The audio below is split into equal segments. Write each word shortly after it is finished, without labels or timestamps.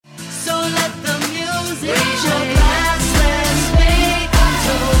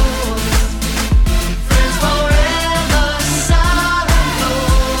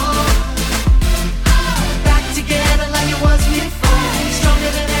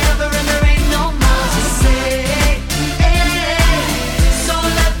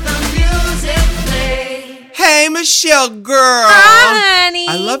Michelle, girl. Hi, honey.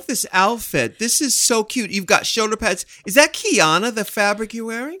 I love this outfit. This is so cute. You've got shoulder pads. Is that Kiana, the fabric you're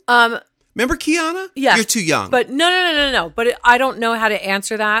wearing? Remember Kiana? Yes. You're too young. But no. But I don't know how to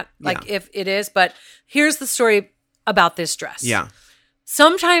answer that, like if it is. But here's the story about this dress. Yeah.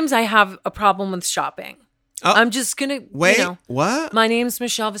 Sometimes I have a problem with shopping. Oh, I'm just going to, wait, what? My name's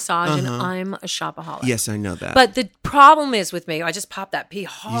Michelle Visage, and I'm a shopaholic. Yes, I know that. But the problem is with me, I just popped that pee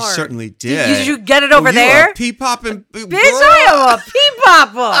hard. You certainly did. Did you get it over there? You pee popping. Bitch, I am a pee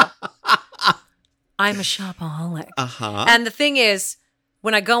popper. I'm a shopaholic. Uh-huh. And the thing is,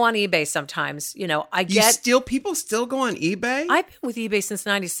 when I go on eBay sometimes, I get... People still go on eBay? I've been with eBay since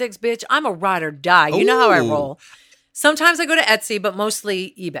 96, bitch. I'm a ride or die. You know how I roll. Sometimes I go to Etsy, but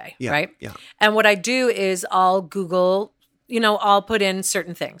mostly eBay, right? Yeah. And what I do is I'll Google, I'll put in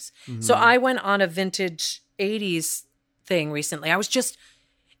certain things. Mm-hmm. So I went on a vintage 80s thing recently. I was just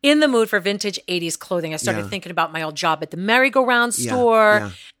in the mood for vintage 80s clothing. I started thinking about my old job at the merry-go-round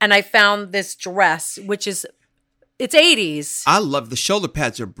store, and I found this dress, which is... It's 80s. I love the shoulder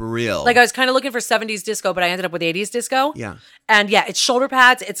pads are brilliant. Like I was kind of looking for 70s disco, but I ended up with 80s disco. Yeah. And it's shoulder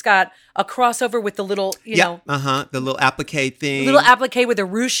pads. It's got a crossover with the little, the little applique thing. Little applique with a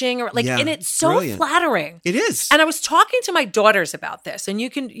ruching, and it's so flattering. It is. And I was talking to my daughters about this, and you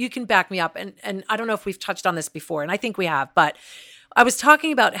can back me up. And I don't know if we've touched on this before, and I think we have, but I was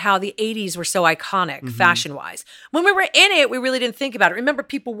talking about how the 80s were so iconic fashion-wise. When we were in it, we really didn't think about it. Remember,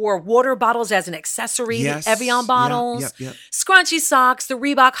 people wore water bottles as an accessory, yes. the Evian bottles, yep. scrunchy socks, the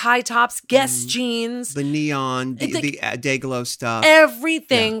Reebok high tops, Guess jeans. The neon, the Dayglow stuff.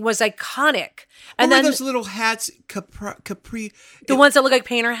 Everything was iconic. And then then those little hats, capri. The ones that look like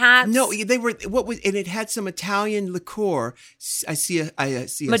painter hats? No, they were, and it had some Italian liqueur. I see a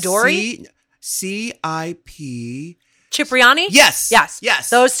Midori? CIP. Cipriani? Yes.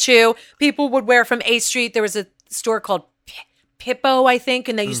 Those two people would wear from A Street. There was a store called Pippo, I think,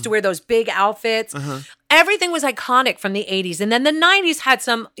 and they used to wear those big outfits. Everything was iconic from the 80s. And then the 90s had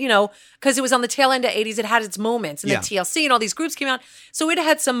some, because it was on the tail end of 80s, it had its moments. And then TLC and all these groups came out. So it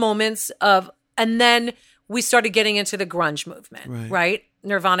had some moments and then we started getting into the grunge movement, right?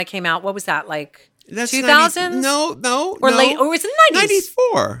 Nirvana came out. What was that, like? That's 2000s? No. Or late, or was it 90s?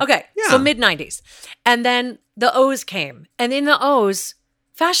 94. Okay, so mid-90s. And then the O's came. And in the O's,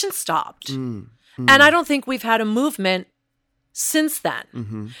 fashion stopped. And I don't think we've had a movement since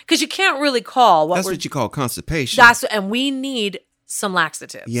then. Because you can't really call what you call constipation. And we need some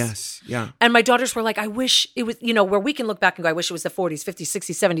laxatives. Yes, yeah. And my daughters were like, I wish it was, where we can look back and go, I wish it was the 40s, 50s,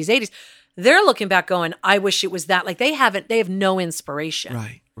 60s, 70s, 80s. They're looking back going, I wish it was that. Like they have no inspiration.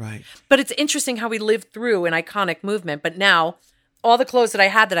 Right. But it's interesting how we lived through an iconic movement. But now all the clothes that I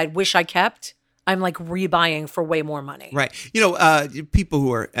had that I wish I kept, I'm like rebuying for way more money. Right. People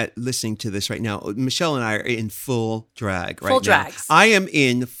who are listening to this right now, Michelle and I are in full drag right now. Full drags. I am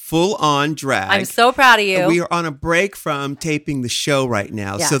in full-on drag. I'm so proud of you. We are on a break from taping the show right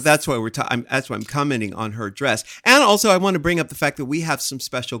now. Yes. So that's why that's why I'm commenting on her dress. And also I want to bring up the fact that we have some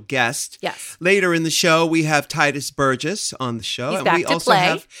special guests. Yes. Later in the show, we have Titus Burgess on the show. He's and back we to also play.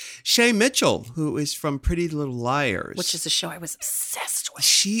 have Shay Mitchell, who is from Pretty Little Liars. Which is a show I was obsessed with.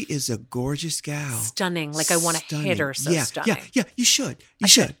 She is a gorgeous gal. Stunning. Like I want to hit her so stunning. Yeah, you should. You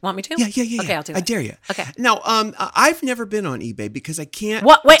should. Want me to? Yeah. Okay, I'll do that. I dare you. Okay. Now, I've never been on eBay because I can't.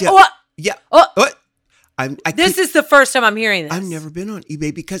 What? Wait, what? Yeah. Oh. What? This is the first time I'm hearing this. I've never been on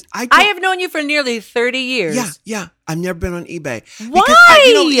eBay because I have known you for nearly 30 years. Yeah. I've never been on eBay. Why?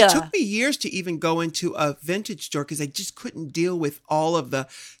 Because it took me years to even go into a vintage store because I just couldn't deal with all of the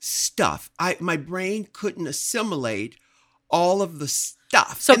stuff. My brain couldn't assimilate all of the stuff.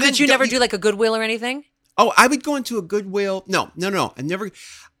 So could you never do like a Goodwill or anything? Oh, I would go into a Goodwill. No. I never.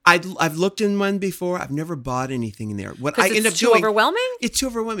 I've looked in one before. I've never bought anything in there. What I end up doing, overwhelming? It's too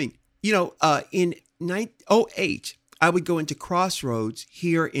overwhelming. In 2008, I would go into Crossroads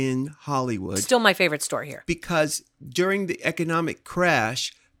here in Hollywood. Still my favorite store here. Because during the economic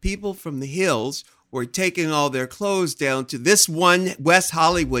crash, people from the hills were taking all their clothes down to this one West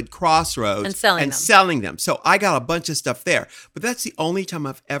Hollywood Crossroads and selling them. So I got a bunch of stuff there. But that's the only time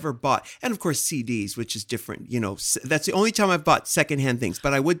I've ever bought. And of course, CDs, which is different. That's the only time I've bought secondhand things.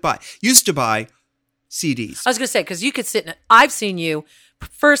 But I used to buy CDs. I was going to say, because you could I've seen you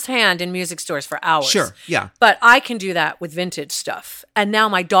firsthand in music stores for hours. Sure, yeah. But I can do that with vintage stuff. And now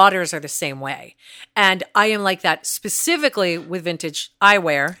my daughters are the same way. And I am like that specifically with vintage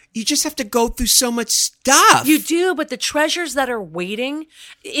eyewear. You just have to go through so much stuff. You do, but the treasures that are waiting,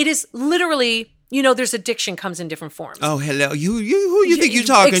 it is literally there's addiction comes in different forms. Oh, hello. Who you think you're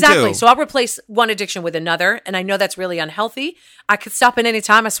talking to? Exactly. So I'll replace one addiction with another. And I know that's really unhealthy. I could stop at any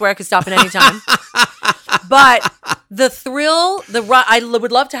time. I swear I could stop at any time. But the thrill, I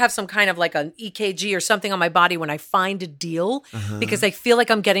would love to have some kind of like an EKG or something on my body when I find a deal because I feel like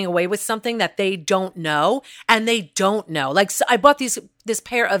I'm getting away with something that they don't know, and they don't know. Like I bought this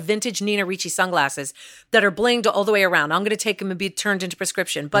pair of vintage Nina Ricci sunglasses that are blinged all the way around. I'm going to take them and be turned into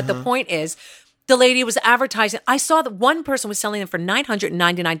prescription. But the point is, the lady was advertising. I saw that one person was selling them for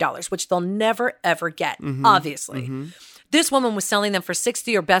 $999, which they'll never, ever get, obviously. This woman was selling them for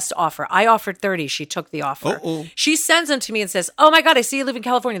 $60 or best offer. I offered $30. She took the offer. She sends them to me and says, oh my God, I see you live in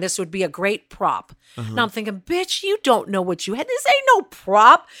California. This would be a great prop. Now I'm thinking, bitch, you don't know what you had. This ain't no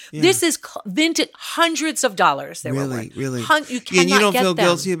prop. Yeah. This is vintage, hundreds of dollars they were worth. Really? You cannot get them. And you don't feel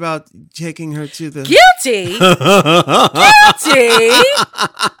guilty about taking her to the... Guilty? Guilty?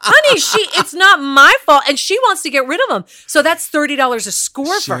 Honey, it's not my fault. And she wants to get rid of them. So that's $30 a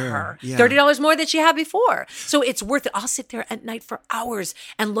score for her. Yeah. $30 more than she had before. So it's worth it. I'll sit there at night for hours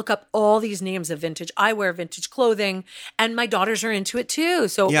and look up all these names of vintage eyewear, vintage clothing, and my daughters are into it too.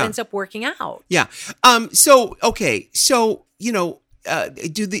 So it ends up working out. Yeah. Do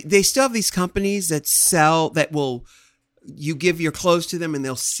they still have these companies that you give your clothes to them and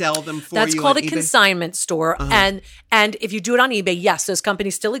they'll sell them for you? That's called a eBay? Consignment store. And if you do it on eBay, yes, those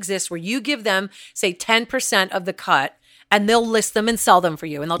companies still exist where you give them, say, 10% of the cut. And they'll list them and sell them for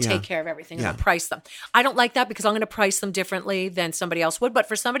you, and they'll take care of everything, and they'll price them. I don't like that because I'm going to price them differently than somebody else would. But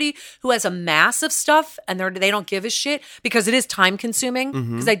for somebody who has a mass of stuff and they don't give a shit, because it is time consuming,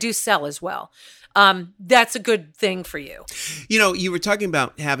 because I do sell as well. That's a good thing for you. You were talking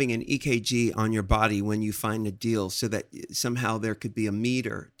about having an EKG on your body when you find a deal so that somehow there could be a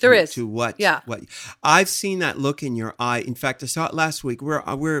meter to what I've seen that look in your eye. In fact, I saw it last week.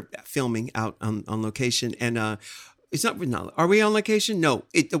 We're filming out on location, and it's not. Are we on location? No.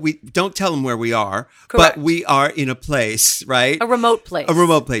 We don't tell them where we are. Correct. But we are in a place, right? A remote place.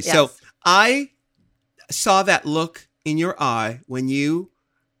 Yes. So I saw that look in your eye when you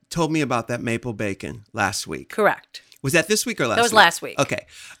told me about that maple bacon last week. Correct. Was that this week or last week? That was last week. Okay.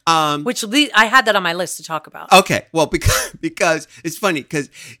 I had that on my list to talk about. Okay. Well, because it's funny because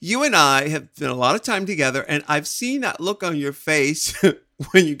you and I have spent a lot of time together, and I've seen that look on your face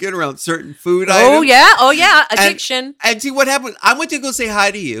when you get around certain food items. Oh yeah, addiction. And see what happened. I went to go say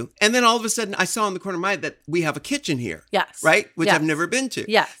hi to you, and then all of a sudden I saw in the corner of my eye that we have a kitchen here. Yes. Right? Which I've never been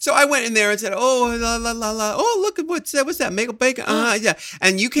to. Yeah. So I went in there and said, oh, la, la, la, la. Oh, look at what's that? Maple bacon? Yeah.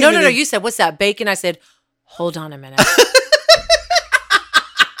 And you came No, you said, what's that, bacon? I said, hold on a minute.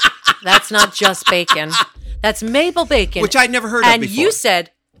 That's not just bacon. That's maple bacon. Which I'd never heard of before. And you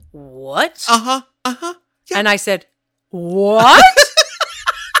said, what? Yeah. And I said, what?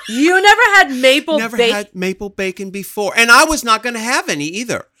 You never had maple bacon? Never had maple bacon before. And I was not going to have any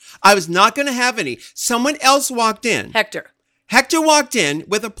either. I was not going to have any. Someone else walked in. Hector walked in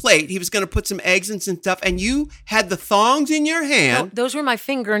with a plate. He was going to put some eggs and some stuff. And you had the thongs in your hand. No, those were my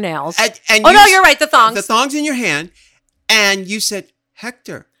fingernails. No, you're right. The thongs. The thongs in your hand. And you said,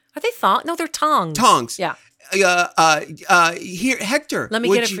 Hector. Are they thongs? No, they're tongs. Tongs. Yeah. Here, Hector. Let me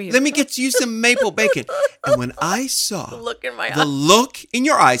get it for you. Let me get you some maple bacon. And when I saw the look in my eyes, the look in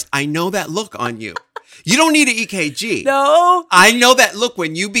your eyes, I know that look on you. You don't need an EKG. No. I know that look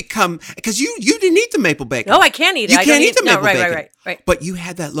when you become, because you didn't eat the maple bacon. No, I can't eat it. You can't eat the maple bacon. Right. But you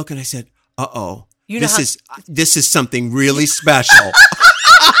had that look and I said, uh-oh, this is something really special.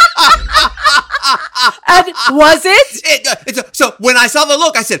 And was it? So when I saw the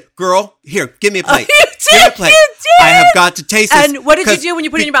look, I said, girl, here, give me a plate. You did. Give me a plate. You did. I have got to taste this. And what did you do when you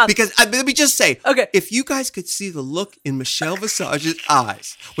put it in your mouth? Because let me just say, okay, if you guys could see the look in Michelle Visage's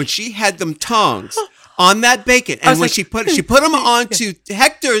eyes when she had them tongs on that bacon, and when she put them onto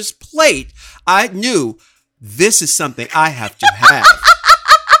Hector's plate, I knew this is something I have to have.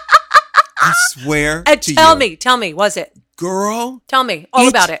 I swear to you. Tell me, was it? Girl. Tell me all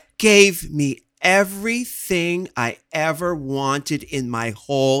about it. Gave me everything I ever wanted in my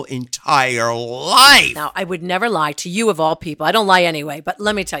whole entire life. Now, I would never lie to you of all people. I don't lie anyway, but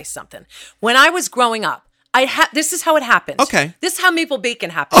let me tell you something. When I was growing up, this is how it happened. Okay. This is how maple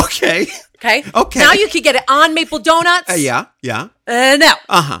bacon happened. Okay. Now you could get it on maple donuts. Yeah. Now.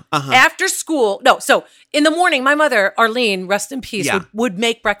 After school. No, so in the morning, my mother, Arlene, rest in peace, would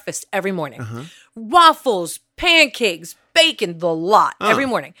make breakfast every morning. Waffles, pancakes, bacon, the lot, every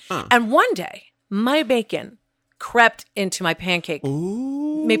morning. And one day, my bacon crept into my pancake.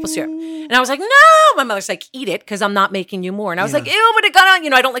 Ooh. Maple syrup. And I was like, no. My mother's like, eat it because I'm not making you more. And I was like, ew, but it got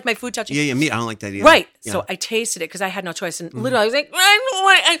on. I don't like my food touching. Yeah, me. I don't like that either. Right. Yeah. So I tasted it because I had no choice. And literally I was like,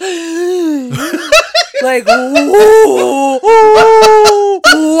 like,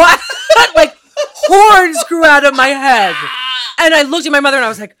 what? Like horns grew out of my head. And I looked at my mother and I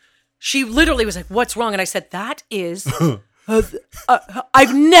was like, she literally was like, what's wrong? And I said, that is...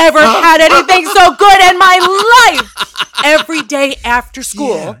 I've never had anything so good in my life. Every day after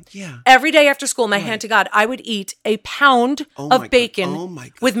school, every day after school, my hand to God, I would eat a pound of bacon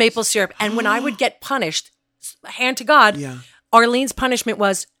with maple syrup. And when I would get punished, hand to God, Arlene's punishment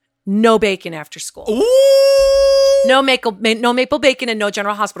was no bacon after school. Ooh. No maple bacon and no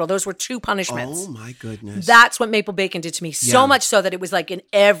General Hospital. Those were 2 punishments. Oh my goodness. That's what maple bacon did to me. So much so that it was like an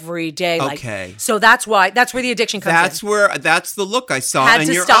everyday. Okay. So that's where the addiction comes in. That's the look I saw Had in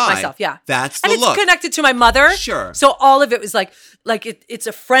to your stop eye. myself. Yeah. That's the look. look. And it's connected to my mother. Sure. So all of it was it's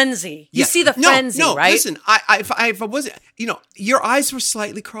a frenzy. You see the frenzy, right? Listen, if I wasn't, your eyes were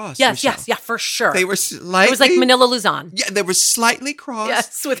slightly crossed. Yes, Michelle. yeah, for sure. They were slightly. It was like Manila Luzon. Yeah, they were slightly crossed.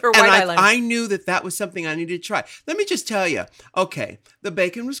 Yes, with her white eyeliner. I knew that was something I needed to try. Let me just tell you. Okay, the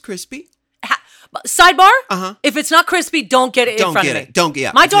bacon was crispy. Sidebar, if it's not crispy, don't get it in front of me. Don't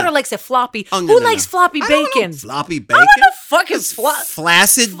get it. My daughter likes it floppy. Who likes floppy bacon? Floppy bacon? What the fuck is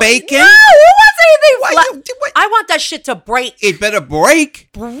flaccid bacon? No, who wants anything flat? I want that shit to break. It better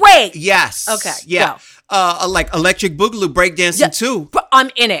break. Break. Yes. Okay. Yeah. Like Electric Boogaloo breakdancing too. I'm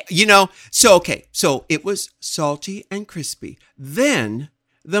in it. So it was salty and crispy. Then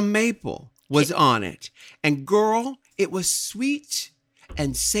the maple was on it. And girl, it was sweet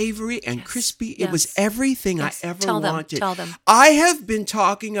and savory and crispy. It was everything I ever wanted. Tell them. I have been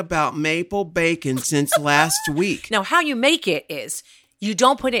talking about maple bacon since last week. Now, how you make it is you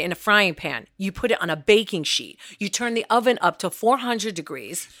don't put it in a frying pan. You put it on a baking sheet. You turn the oven up to 400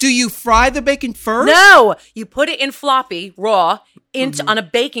 degrees. Do you fry the bacon first? No. You put it in floppy, raw, on a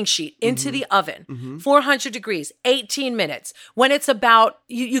baking sheet, into the oven. 400 degrees, 18 minutes. When it's about,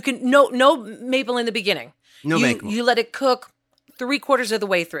 you can, no maple in the beginning. No maple. You let it cook 3/4 of the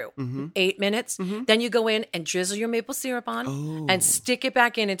way through, 8 minutes. Then you go in and drizzle your maple syrup on and stick it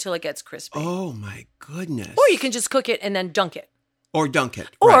back in until it gets crispy. Oh my goodness. Or you can just cook it and then dunk it. Or dunk it.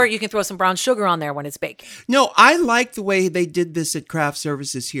 Or you can throw some brown sugar on there when it's baked. No, I like the way they did this at Craft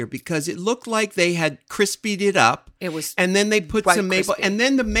Services here because it looked like they had crispied it up. It was. And then they put some maple. Crispy. And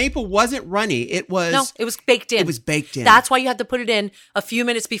then the maple wasn't runny. It was. No, it was baked in. It was baked in. That's why you have to put it in a few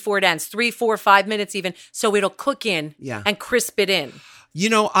minutes before it ends. 3, 4, 5 minutes even. So it'll cook in and crisp it in.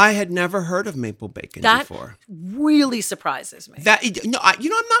 I had never heard of maple bacon before. That really surprises me. I'm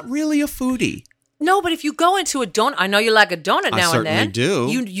not really a foodie. No, but if you go into a donut, I know you like a donut now and then. I certainly do.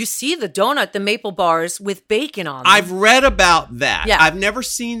 You see the donut, the maple bars with bacon on them. I've read about that. Yeah. I've never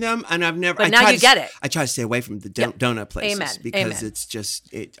seen them, and I've never. But now you get it. I try to stay away from the donut places because it's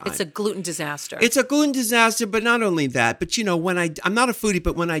just it's a gluten disaster. It's a gluten disaster, but not only that. But when I'm not a foodie,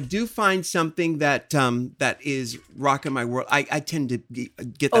 but when I do find something that is rocking my world, I tend to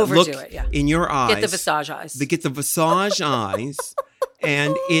get that overdo look it, yeah. in your eyes. Get the visage eyes. Get the visage eyes.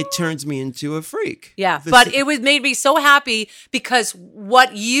 And it turns me into a freak. Yeah, but it made me so happy because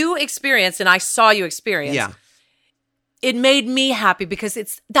what you experienced, and I saw you experience, it made me happy because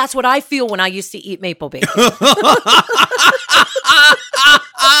that's what I feel when I used to eat maple bacon.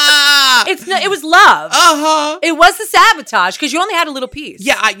 It was love. It was the sabotage because you only had a little piece.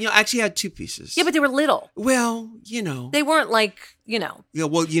 Yeah, I actually had 2 pieces. Yeah, but they were little. Well, they weren't like. Yeah,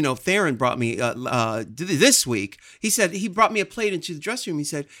 well, Theron brought me this week. He said he brought me a plate into the dressing room. He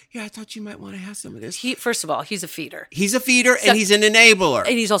said, "Yeah, I thought you might want to have some of this." First of all, he's a feeder. He's a feeder, and he's an enabler,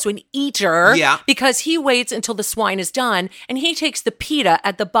 and he's also an eater. Yeah, because he waits until the swine is done, and he takes the pita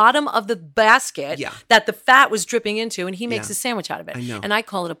at the bottom of the basket that the fat was dripping into, and he makes a sandwich out of it. I know, and I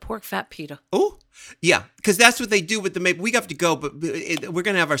call it a pork fat pita. Oh. Yeah, because that's what they do with the maple. We have to go, but we're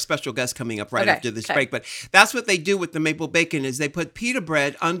going to have our special guest coming up right after this break. But that's what they do with the maple bacon is they put pita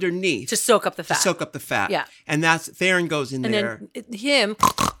bread underneath. To soak up the fat. Yeah. And Theron goes in there. And then him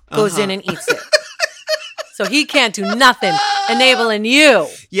goes in and eats it. So he can't do nothing enabling you.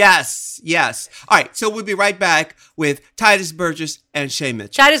 Yes. All right, so we'll be right back with Titus Burgess and Shay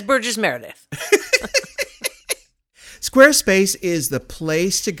Mitchell. Titus Burgess Meredith. Squarespace is the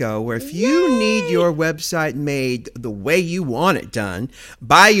place to go where if you need your website made the way you want it done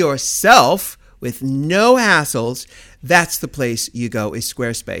by yourself with no hassles, that's the place you go, is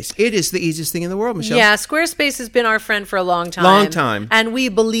Squarespace. It is the easiest thing in the world, Michelle. Yeah, Squarespace has been our friend for a long time. Long time. And we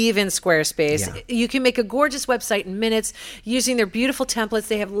believe in Squarespace. Yeah. You can make a gorgeous website in minutes using their beautiful templates.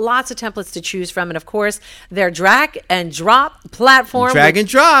 They have lots of templates to choose from. And of course, their drag and drop platform. Drag and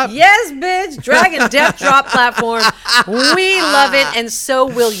drop. Yes, bitch. Drag and drop platform. We love it. And so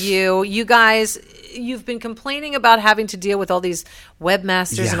will you. You guys, you've been complaining about having to deal with all these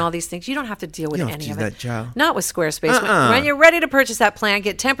webmasters and all these things. You don't have to deal with any of it. Joe. Not with Squarespace. When you're ready to purchase that plan,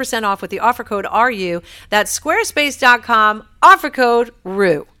 get 10% off with the offer code RU. That's squarespace.com, offer code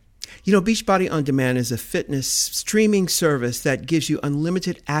RU. You know, Beachbody On Demand is a fitness streaming service that gives you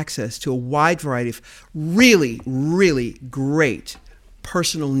unlimited access to a wide variety of really, really great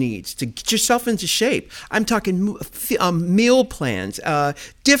personal needs to get yourself into shape. I'm talking meal plans,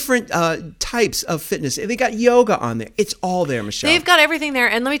 different types of fitness. They got yoga on there. It's all there, Michelle. They've got everything there.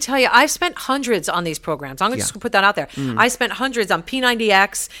 And let me tell you, I've spent hundreds on these programs. I'm just going to put that out there. I spent hundreds on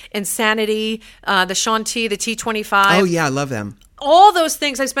P90X, Insanity, the Shanti, the T25. Oh, yeah, I love them. All those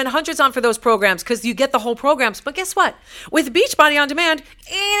things I spent hundreds on for those programs because you get the whole programs. But guess what? With Beachbody On Demand,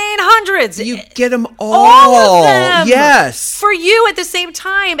 it ain't hundreds. You get them all of them. Yes. For you at the same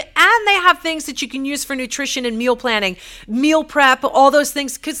time. And they have things that you can use for nutrition and meal planning, meal prep, all those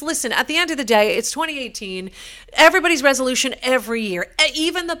things. Because listen, at the end of the day, it's 2018. Everybody's resolution every year,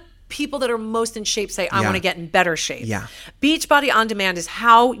 even the people that are most in shape say, I want to get in better shape. Yeah. Beachbody On Demand is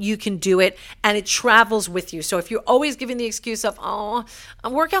how you can do it, and it travels with you. So if you're always giving the excuse of,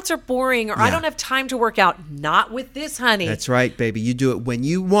 workouts are boring, or I don't have time to work out, not with this, honey. That's right, baby. You do it when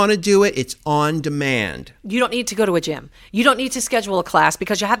you want to do it. It's on demand. You don't need to go to a gym. You don't need to schedule a class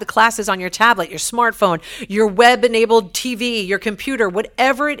because you have the classes on your tablet, your smartphone, your web-enabled TV, your computer,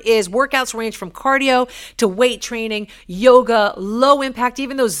 whatever it is. Workouts range from cardio to weight training, yoga, low impact,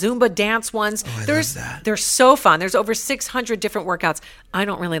 even those Zumba dance ones. I love that. They're so fun. There's over 600 different workouts. I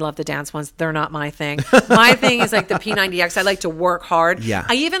don't really love the dance ones. They're not my thing. My thing is like the P90X. I like to work hard. Yeah.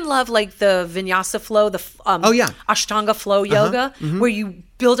 I even love like the vinyasa flow, the Ashtanga flow yoga, where you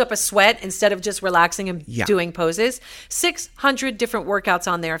build up a sweat instead of just relaxing and doing poses. 600 different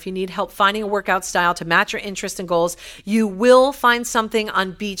workouts on there. If you need help finding a workout style to match your interests and goals, you will find something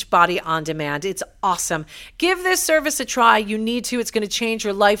on Beachbody On Demand. It's awesome. Give this service a try. You need to. It's going to change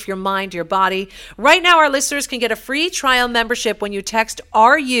your life, your mind, your body. Right now, our listeners can get a free trial membership when you text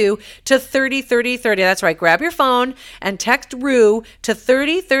RU to 303030. That's right. Grab your phone and text RU to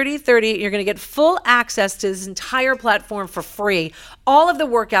 303030. You're going to get full access to this entire platform for free. All of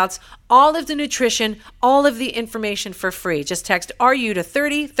the workouts, all of the nutrition, all of the information for free. Just text RU to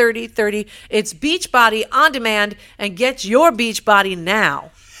 303030. It's Beachbody On Demand, and get your Beachbody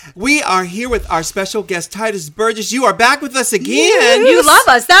now. We are here with our special guest, Titus Burgess. You are back with us again. Yes. You love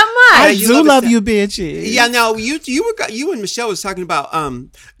us that much. I do love you, bitches. Yeah, no, you and Michelle was talking about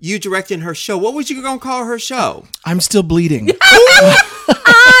you directing her show. What was you going to call her show? I'm still bleeding.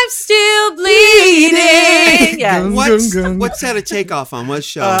 I'm still bleeding. Yeah. What's that a takeoff on? What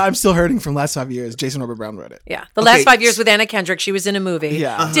show? I'm still hurting from last 5 years. Jason Robert Brown wrote it. Yeah. The last 5 years with Anna Kendrick, she was in a movie.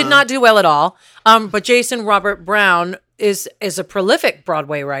 Yeah. Did not do well at all. But Jason Robert Brown is a prolific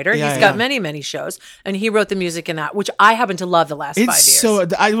Broadway writer. He's got many, many shows, and he wrote the music in that, which I happen to love the last 5 years.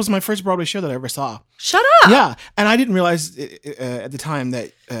 It was my first Broadway show that I ever saw. Shut up. Yeah, and I didn't realize at the time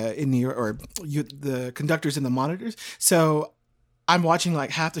that in New York, the conductors and the monitors. So I'm watching like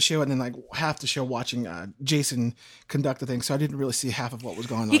half the show and then like half the show watching Jason conduct the thing. So I didn't really see half of what was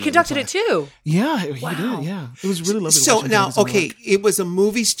going on. He conducted it too. Yeah, he did. Yeah, it was really lovely. So now, it was a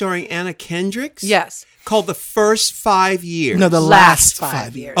movie starring Anna Kendrick. Yes. Called The First 5 Years. No, the last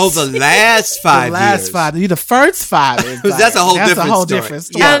 5 years. Oh, the last 5 years. The last 5. The first 5 years. That's a whole different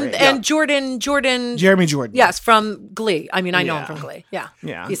story. And Jeremy Jordan. Yes, from Glee. I mean, I know him from Glee. Yeah.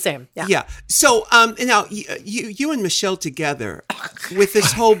 He's same. Yeah. Yeah. So now you and Michelle together with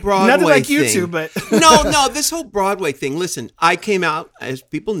this whole Broadway Nothing like thing. you two, but no, this whole Broadway thing. Listen, I came out, as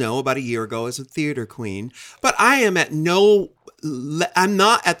people know, about a year ago as a theater queen, but I am I'm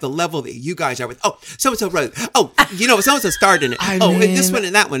not at the level that you guys are with. Oh, so-and-so wrote. Oh, so-and-so starred in it. This one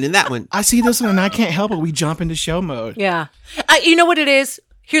and that one and that one. I see this one and I can't help it. We jump into show mode. Yeah. You know what it is?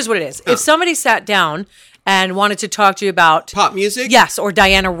 Here's what it is. If somebody sat down and wanted to talk to you about pop music, yes, or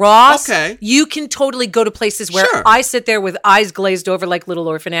Diana Ross, okay, you can totally go to places where I sit there with eyes glazed over like Little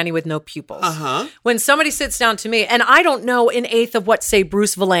Orphan Annie with no pupils. When somebody sits down to me, and I don't know an eighth of what, say,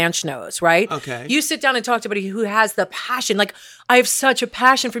 Bruce Valanche knows, right? Okay. You sit down and talk to somebody who has the passion. Like, I have such a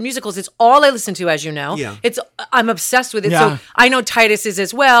passion for musicals. It's all I listen to, as you know. Yeah. I'm obsessed with it. Yeah. So I know Titus is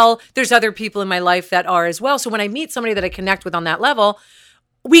as well. There's other people in my life that are as well. So when I meet somebody that I connect with on that level,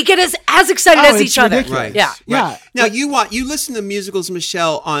 we get as excited as each other. Ridiculous. Yeah. Yeah. Now you listen to musicals,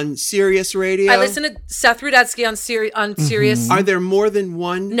 Michelle, on Sirius Radio? I listen to Seth Rudetsky on Sirius. Are there more than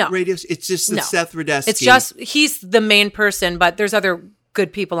one radio? It's just Seth Rudetsky. It's just, he's the main person, but there's other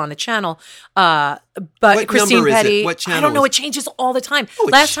good people on the channel. But what Christine Petty, what channel? I don't know. It changes all the time.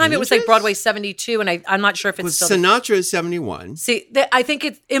 Last time it was like Broadway 72, and I'm not sure if it's still. Sinatra is 71. See, I think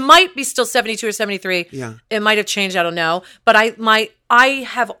it might be still 72 or 73. Yeah, it might have changed. I don't know. But I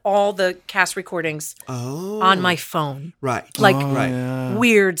have all the cast recordings on my phone. Right,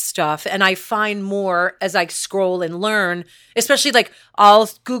 weird stuff, and I find more as I scroll and learn. Especially like I'll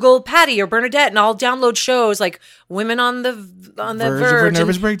Google Patty or Bernadette, and I'll download shows like Women on the Verge.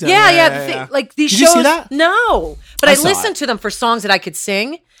 Nervous Breakdown. Yeah. Like these Did shows. You see that? No, but I listened to them for songs that I could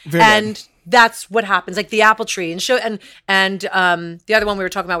sing, and that's what happens. Like the Apple Tree and the other one we were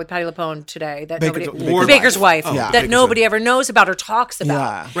talking about with Patti LuPone today, that Baker's Wife, that nobody ever knows about or talks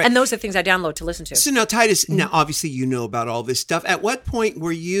about, and those are things I download to listen to. So now, Titus, now obviously you know about all this stuff. At what point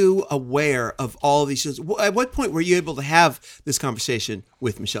were you aware of all these shows? At what point were you able to have this conversation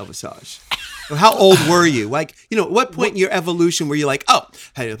with Michelle Visage? How old were you? Like, at what point in your evolution were you like,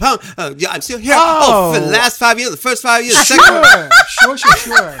 Patti LuPone, I'm still here. For the last 5 years, the first 5 years, Sure.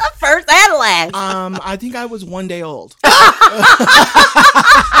 First and last. I think I was 1 day old.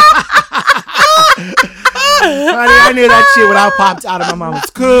 I knew that shit when I popped out of my mama's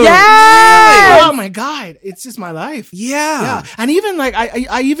coop. Yes! Oh my God. It's just my life. Yeah. And even like,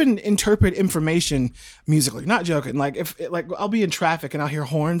 I even interpret information musically, not joking. Like if I'll be in traffic and I'll hear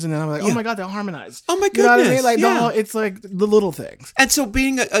horns and then I'm like, oh my God, they'll harmonize. Oh my goodness. You know what I mean? Like, no, it's like the little things. And so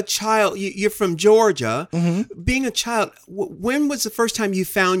being a child, you're from Georgia, Mm-hmm. being a child, when was the first time you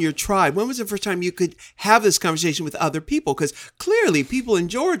found your tribe? When was the first time you could have this conversation with other people? Because clearly people in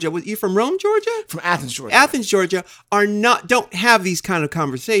Georgia, you from Rome, Georgia? From Athens, Georgia. Athens, Georgia don't have these kind of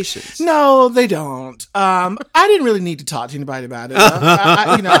conversations. No, they don't. I didn't really need to talk to anybody about it.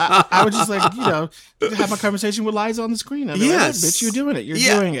 I was just like, have my conversation with Liza on the screen. I mean, yes. Bitch, you're doing it. You're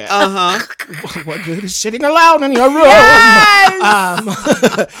doing it. What good is sitting alone in your room? Yes!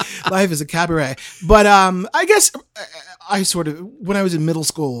 Life is a cabaret. But I guess I sort of, when I was in middle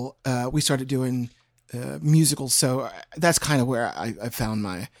school, we started doing musicals. So that's kind of where I found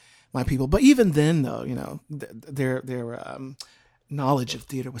my people. But even then, though, their knowledge of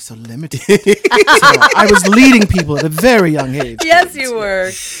theater was so limited. So I was leading people at a very young age. Yes, you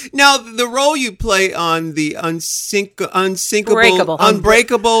were. Now, the role you play on the Unbreakable.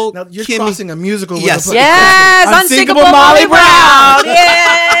 Now, you're crossing a musical. Yes. Unsinkable Molly Brown.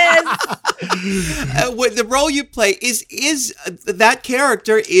 Yes. The role you play is that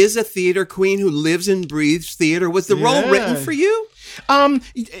character is a theater queen who lives and breathes theater. Was the role written for you?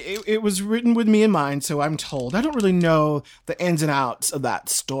 It was written with me in mind, so I'm told. I don't really know the ins and outs of that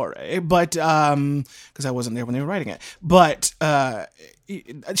story, but because I wasn't there when they were writing it. But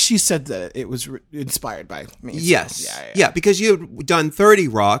she said that it was inspired by me. Yes, so, yeah, because you had done 30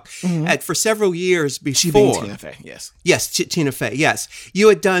 Rock for several years before. She being Tina Fey, yes, Tina Fey. Yes, you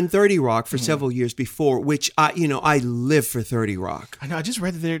had done 30 Rock for several years before, which I live for 30 Rock. I know. I just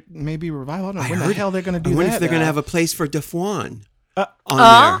read that there may be a revival. I don't know when the hell they're going to do that. I wonder if they're going to have a place for DeFuan.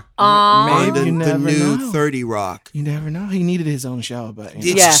 On Maybe the new 30 Rock. You never know. He needed his own show, but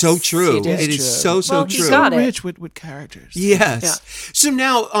it's so true. It is so true. He's got rich with characters. Yes. Yeah. So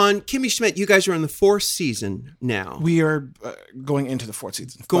now on Kimmy Schmidt, you guys are in the 4th season now. We are going into the 4th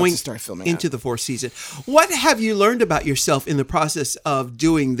season. Going to start filming into the 4th season. What have you learned about yourself in the process of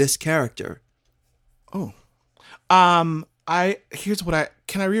doing this character?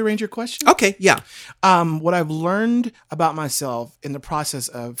 Can I rearrange your question? Okay, yeah. What I've learned about myself in the process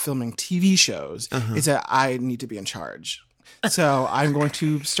of filming TV shows is that I need to be in charge. So I'm going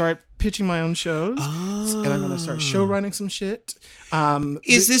to start pitching my own shows, and I'm going to start show running some shit.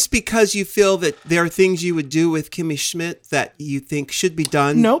 Is this because you feel that there are things you would do with Kimmy Schmidt that you think should be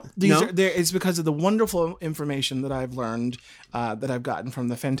done? Nope. It's because of the wonderful information that I've learned, that I've gotten from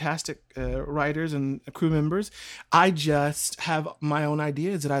the fantastic writers and crew members. I just have my own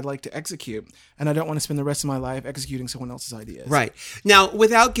ideas that I'd like to execute, and I don't want to spend the rest of my life executing someone else's ideas. Right. Now,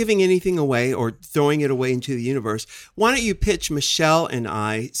 without giving anything away or throwing it away into the universe, why don't you pitch Michelle and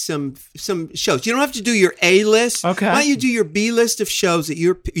I some shows? You don't have to do your A list. Okay. Why don't you do your B list of shows that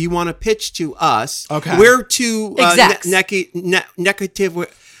you want to pitch to us? Okay. We're two network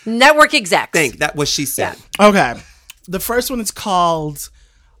execs. That what she said. Yeah. Okay. The first one is called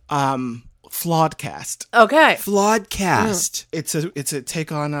Flawedcast. Okay. Flawedcast. It's a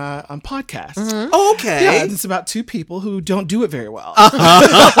take on podcasts. Oh, okay. Yeah, it's about two people who don't do it very well.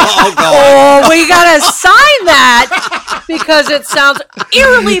 Oh, God. We gotta sign that. because it sounds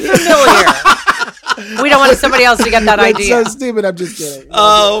eerily familiar. We don't want somebody else to get that idea. That's so stupid. I'm just kidding.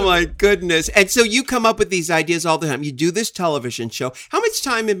 Oh, my goodness. And so you come up with these ideas all the time. You do this television show. How much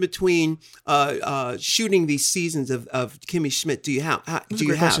time in between shooting these seasons of Kimmy Schmidt do you have?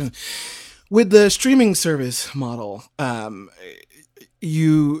 Question. With the streaming service model,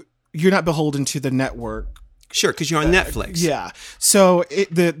 you're not beholden to the network. Sure, because you're on Netflix. Yeah. So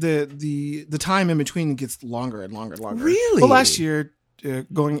the time in between gets longer and longer and longer. Really? Well, last year,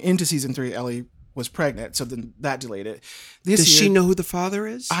 going into season 3, Ellie was pregnant, so then that delayed it. Does she know who the father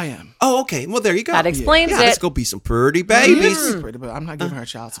is? I am. Oh, okay. Well, there you go. That explains it. Let's go be some pretty babies. Pretty, but I'm not giving her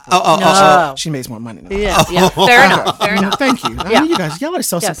child support. No. She makes more money now. Yeah. Fair enough. Fair enough. Thank you. I mean, you guys, y'all are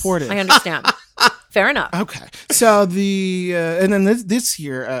so supportive. I understand. Fair enough. Okay. So and then this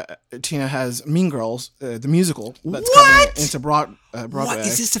year, Tina has Mean Girls, the musical that's coming into Broadway. What?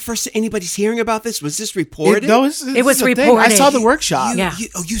 Is this the first anybody's hearing about this? Was this reported? It was reported. I saw the workshop.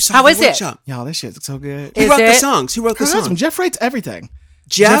 You saw How the is workshop. Y'all, this shit's so good. Who wrote the songs? Who wrote the songs? Jeff writes everything.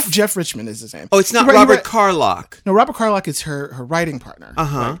 Jeff Richmond is his name. Oh, it's not Robert Carlock. No, Robert Carlock is her writing partner.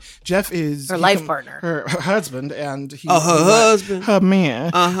 Uh-huh. Right? Jeff is her life partner. Her husband, and her husband. Her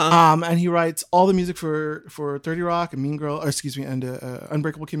man. Uh-huh. And he writes all the music for 30 Rock and Mean Girl, and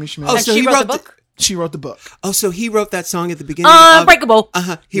Unbreakable Kimmy Schmidt. Oh, so he wrote the book? She wrote the book. Oh, so he wrote that song at the beginning Unbreakable.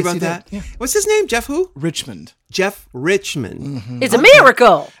 He wrote that? Yeah. What's his name? Jeff who? Richmond. Jeff Richmond. Mm-hmm. It's a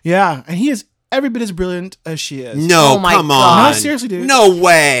miracle. Yeah, and he is every bit as brilliant as she is. No, come on. No, seriously, dude. No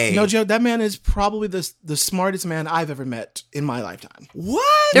way. No, Joe, that man is probably the smartest man I've ever met in my lifetime.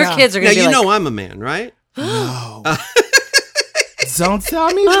 What? Their kids are going to be Now, you know I'm a man, right? No. Don't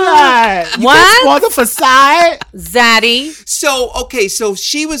tell me that. What? Want the facade? Zaddy. So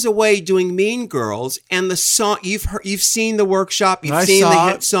she was away doing Mean Girls, and the song you've seen the workshop, you've seen the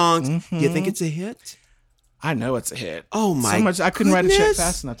hit songs. Mm-hmm. You think it's a hit? I know it's a hit. Oh my! So much I couldn't write a check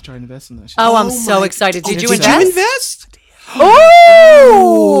fast enough to try and invest in this. Oh, I'm so excited. Did you invest? Did you invest?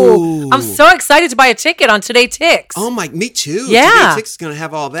 Oh, I'm so excited to buy a ticket on Today Ticks. Oh my, me too. Yeah. Today Ticks is going to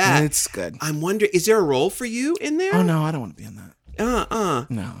have all that. It's good. I'm wondering, is there a role for you in there? Oh no, I don't want to be in that.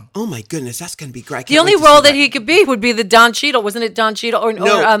 No. Oh my goodness, that's going to be great. The only role that he could be would be the Don Cheadle. Wasn't it Don Cheadle?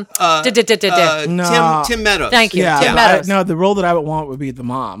 No. Tim Meadows. Thank you. Yeah, Tim Meadows. No, the role that I would want would be the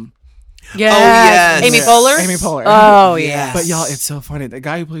mom. Yes. Oh, yes. Amy Poehler? Amy Poehler. Oh, yes. But y'all, it's so funny. The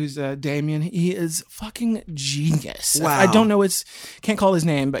guy who plays Damien, he is fucking genius. Wow. I don't know can't call his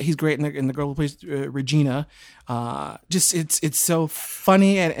name, but he's great. And the girl who plays Regina, it's so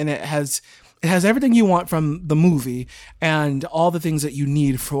funny, and it has everything you want from the movie and all the things that you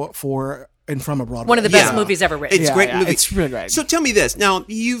need for and from a Broadway. One of the best movies ever written. It's a great movie. It's really great. So tell me this. Now,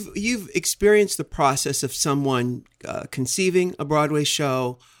 you've experienced the process of someone conceiving a Broadway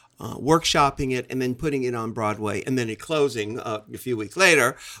show, workshopping it, and then putting it on Broadway, and then it closing a few weeks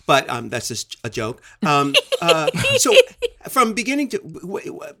later. But that's just a joke. So from beginning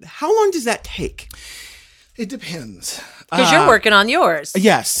to, how long does that take? It depends. Because you're working on yours.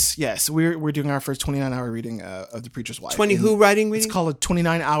 Yes. We're doing our first 29-hour reading of The Preacher's Wife. 20 who writing reading? It's called a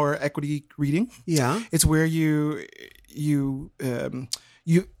 29-hour equity reading. Yeah. It's where you've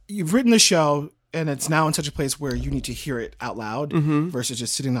written the show, and it's now in such a place where you need to hear it out loud versus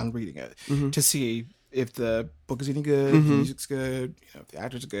just sitting down and reading it to see if the book is any good, if the music's good, if the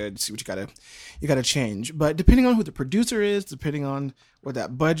actors are good, see what you gotta change. But depending on who the producer is, depending on what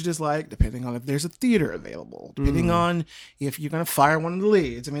that budget is like, depending on if there's a theater available, depending on if you're gonna fire one of the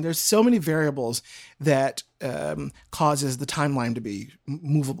leads. I mean, there's so many variables that causes the timeline to be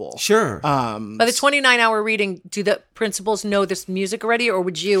movable. Sure. By the 29-hour reading, do the principals know this music already, or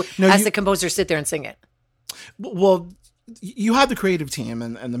would you, the composer, sit there and sing it? Well, you have the creative team,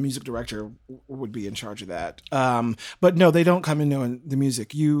 and the music director would be in charge of that. But no, they don't come in knowing the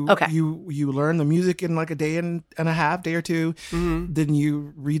music. You learn the music in like a day and a half, day or two. Then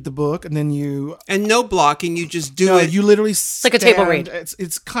you read the book, and then and no blocking. You just do it. You literally like a table read.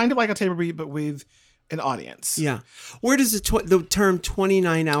 It's kind of like a table read, but with an audience. Yeah. Where does the term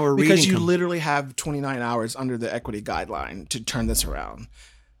 29-hour reading Because you come? literally have 29 hours under the equity guideline to turn this around.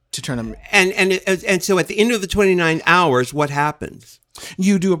 To turn them, and so at the end of the 29 hours, what happens?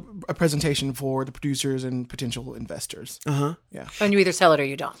 You do a presentation for the producers and potential investors. Yeah. And you either sell it or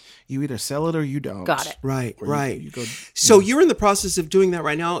you don't. You either sell it or you don't. Got it. Right. You go, so you're in the process of doing that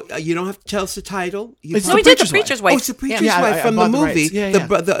right now. You don't have to tell us the title. We did The Preacher's Wife. Oh, it's The Preacher's Wife from the movie.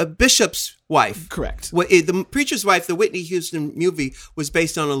 The Bishop's Wife. Correct. The Preacher's Wife, the Whitney Houston movie, was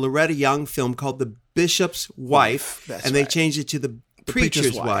based on a Loretta Young film called The Bishop's Wife. That's and they changed it to The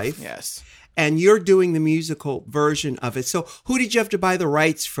Preacher's Wife. Yes. And you're doing the musical version of it. So who did you have to buy the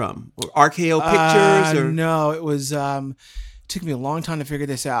rights from? RKO Pictures? Or? No, it was... took me a long time to figure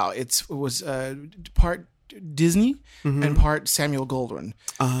this out. It was part Disney and part Samuel Goldwyn.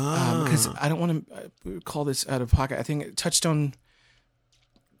 Because I don't want to call this out of pocket. I think Touchstone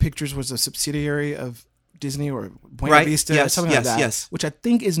Pictures was a subsidiary of Disney or Buena Vista, something like that, which I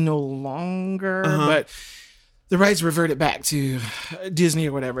think is no longer, but the rights reverted back to Disney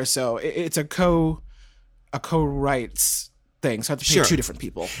or whatever. So it's a co-rights thing. So I have to pay two different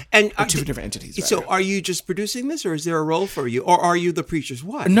people and two different entities. So are you just producing this, or is there a role for you, or are you the preacher's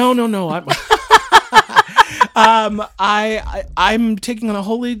wife? No. I'm taking on a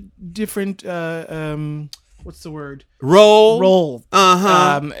wholly different what's the word? Role.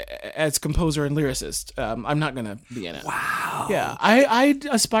 As composer and lyricist. I'm not gonna be in it. Wow. Yeah. I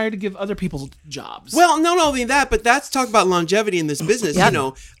aspire to give other people jobs. Well, not only that, but that's talk about longevity in this business. You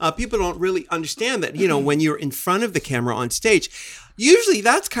know, people don't really understand that, you know, when you're in front of the camera on stage, usually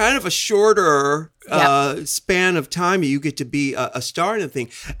that's kind of a shorter span of time you get to be a star in a thing.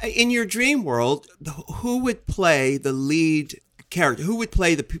 In your dream world, who would play the lead character? Who would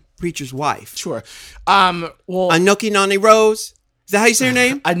play the preacher's wife? Sure. Anuki Nani Rose? Is that how you say her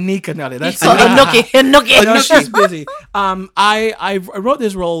name? Anika Nani. That's Anuki. No, she's busy. I wrote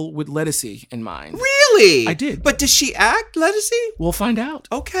this role with Lettucey in mind. Really? I did. But does she act, Lettucey? We'll find out.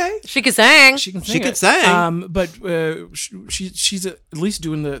 Okay. She can sing. She can sing. But she's at least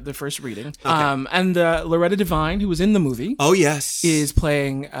doing the first reading. Okay. And Loretta Devine, who was in the movie. Oh, yes. Is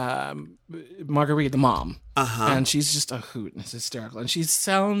playing Marguerite, the mom. And she's just a hoot, and it's hysterical. And she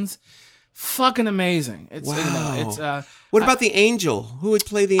sounds fucking amazing. It's, wow. What about the angel? Who would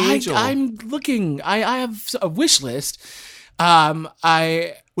play the angel? I'm looking. I have a wish list.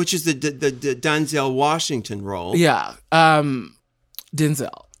 Which is the Denzel Washington role. Yeah.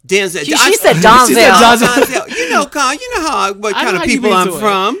 Denzel. She said Donzel. You know what kind of people I'm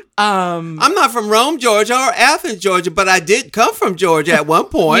from. I'm not from Rome, Georgia, or Athens, Georgia, but I did come from Georgia at one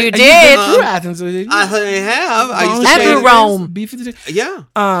point. You did? Through Athens, did you? I have. I used to stay through Rome.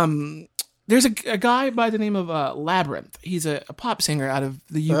 Yeah. There's a guy by the name of Labyrinth. He's a pop singer out of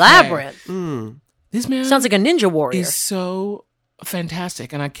the UK. Labyrinth. This man sounds like a ninja warrior. He's so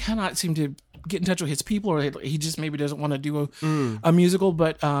fantastic, and I cannot seem to get in touch with his people, or he just maybe doesn't want to do a musical,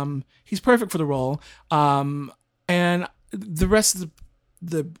 but he's perfect for the role. And the rest of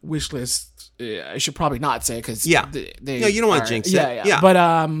the wish list, I should probably not say, because you don't want to jinx it. Yeah. But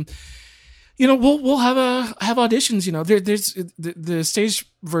we'll have auditions. You know, there's the stage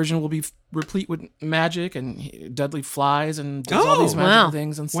version will be replete with magic, and Dudley flies and does all these magical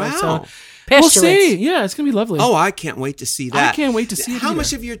things and stuff. Wow. So we'll see. Yeah, it's gonna be lovely. Oh, I can't wait to see that. I can't wait to see it. How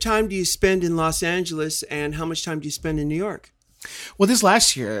much of your time do you spend in Los Angeles, and how much time do you spend in New York? Well, this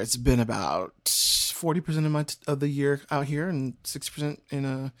last year it's been about 40% of the year out here, and 60%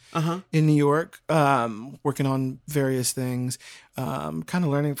 in New York, working on various things, kind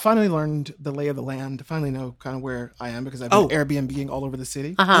of finally learned the lay of the land, to finally know kind of where I am, because I've been Airbnb-ing all over the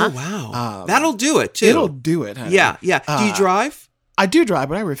city. Oh, wow. That'll do it, too. It'll do it, honey. Yeah. Do you drive? I do drive,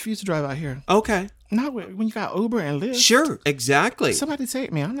 but I refuse to drive out here. Okay. Not when you got Uber and Lyft. Sure, exactly. Somebody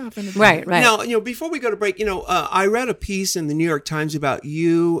take me. I'm not going to. Right. Now, before we go to break, I read a piece in the New York Times about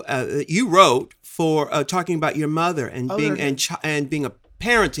you. You wrote for talking about your mother and being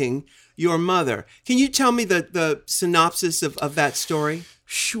parenting your mother. Can you tell me the synopsis of that story?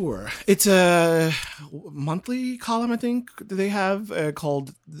 Sure. It's a monthly column, I think, that they have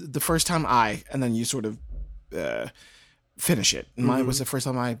called "The First Time I," and then you sort of finish it. And mine was the first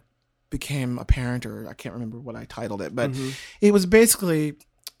time I became a parent, or I can't remember what I titled it, but it was basically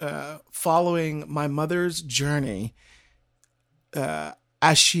following my mother's journey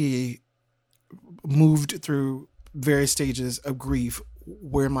as she moved through various stages of grief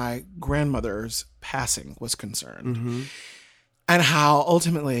where my grandmother's passing was concerned, and how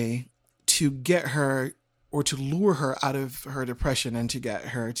ultimately to get her, or to lure her out of her depression and to get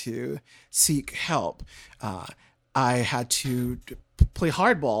her to seek help, I had to play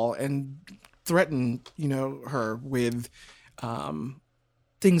hardball and threaten, her with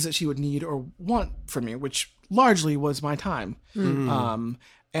things that she would need or want from me, which largely was my time.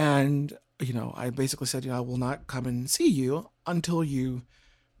 And, I basically said, I will not come and see you until you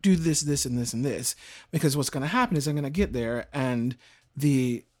do this, this, and this, and this. Because what's going to happen is I'm going to get there, and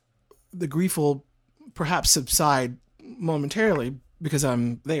the grief will perhaps subside momentarily because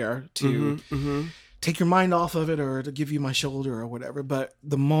I'm there to take your mind off of it, or to give you my shoulder or whatever. But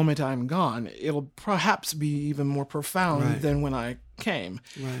the moment I'm gone, it'll perhaps be even more profound than when I came.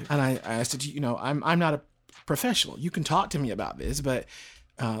 Right. And I said, I'm not professional. You can talk to me about this, but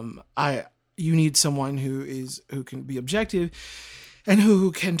you need someone who can be objective and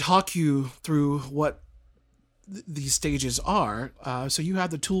who can talk you through what these stages are, so you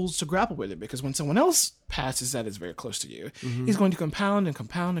have the tools to grapple with it, because when someone else passes that is very close to you, he's going to compound and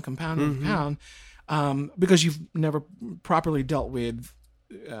compound and compound and compound, because you've never properly dealt with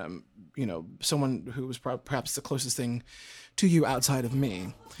someone who was perhaps the closest thing to you outside of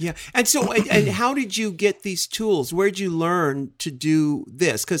me. Yeah. And so, and how did you get these tools? Where'd you learn to do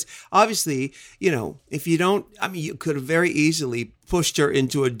this? Because obviously, if you don't, you could have very easily pushed her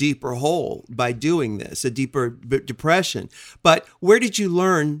into a deeper hole by doing this, a deeper depression. But where did you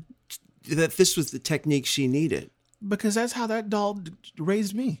learn that this was the technique she needed? Because that's how that doll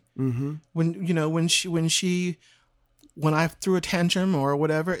raised me. Mm-hmm. When I threw a tantrum or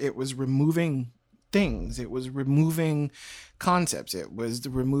whatever, it was removing things. It was removing concepts. It was the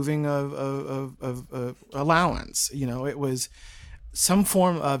removing of allowance. It was some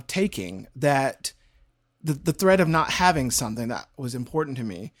form of taking that the threat of not having something that was important to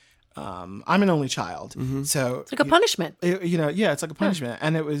me. I'm an only child, so it's like a punishment. It's like a punishment,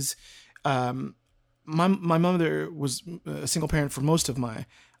 and it was. My mother was a single parent for most of my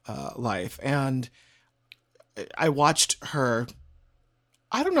life, and I watched her.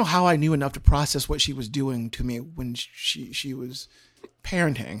 I don't know how I knew enough to process what she was doing to me when she was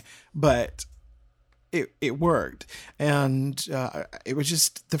parenting, but it worked, and it was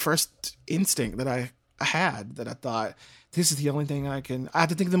just the first instinct that I had, that I thought, this is the only thing I have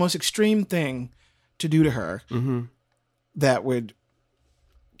to think of the most extreme thing to do to her that would,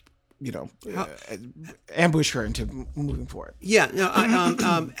 ambush her into moving forward. Yeah.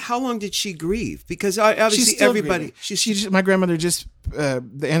 No. How long did she grieve? Because obviously everybody. My grandmother the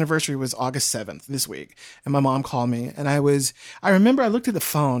anniversary was August 7th this week, and my mom called me, and I remember I looked at the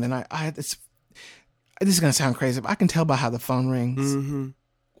phone, and I had this. This is gonna sound crazy, but I can tell by how the phone rings. Mm-hmm.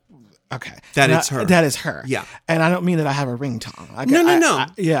 Okay, it's her. That is her. Yeah, and I don't mean that I have a ringtone. No.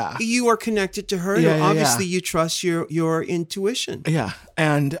 Yeah, you are connected to her. Yeah, obviously, you trust your intuition. Yeah,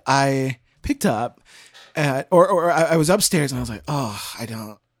 and I picked up, or I was upstairs, and I was like, oh, I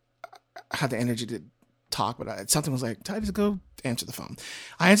don't have the energy to talk, but something was like, Titus, go answer the phone.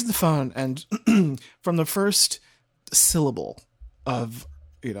 I answered the phone, and from the first syllable of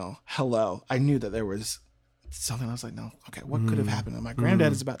hello, I knew that there was something. I was like, no, okay, what could have happened? And my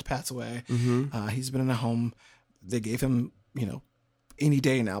granddad is about to pass away. He's been in a home. They gave him, any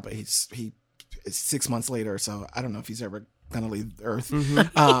day now, but it's 6 months later, so I don't know if he's ever gonna leave Earth.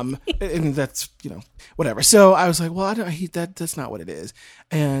 And that's whatever. So I was like, well, that's not what it is.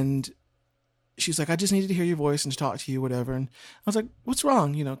 And she's like, I just needed to hear your voice and to talk to you, whatever. And I was like, what's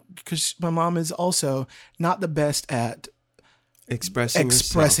wrong? Because my mom is also not the best at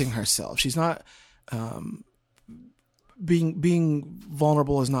expressing herself. She's not. Being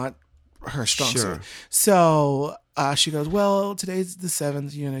vulnerable is not her strong suit. So she goes, well, today's the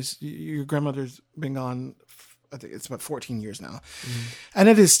 7th. Your grandmother's been gone. I think it's about 14 years now, and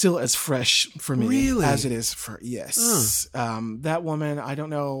it is still as fresh for me as it is for that woman. I don't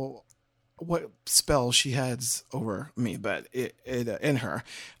know what spell she has over me, but it in her.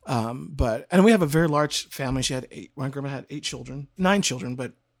 And we have a very large family. She had 8. My grandma had 9 children,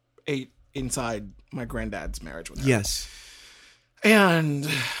 but 8 inside my granddad's marriage with her. Yes. And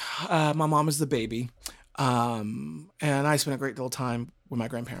my mom is the baby. And I spent a great deal of time with my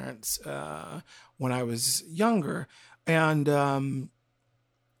grandparents when I was younger. And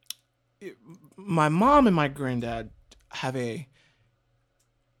my mom and my granddad have a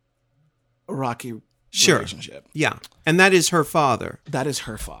rocky relationship. Yeah. And that is her father. That is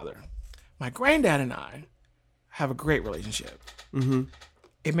her father. My granddad and I have a great relationship. Mm-hmm.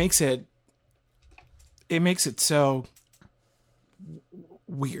 It makes it so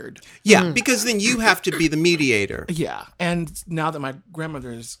weird. Yeah, because then you have to be the mediator. Yeah. And now that my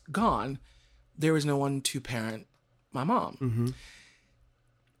grandmother's gone, there was no one to parent my mom. Mm-hmm.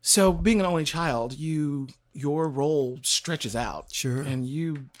 So being an only child, your role stretches out. Sure. And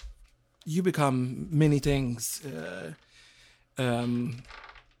you become many things.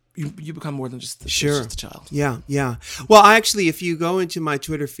 You become more than just the child. Yeah. Well, actually, if you go into my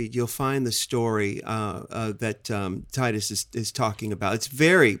Twitter feed, you'll find the story that Titus is talking about. It's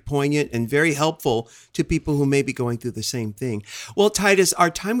very poignant and very helpful to people who may be going through the same thing. Well, Titus, our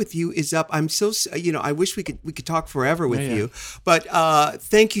time with you is up. I'm so I wish we could talk forever with you, but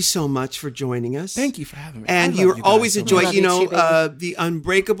thank you so much for joining us. Thank you for having me. And you're always enjoying, the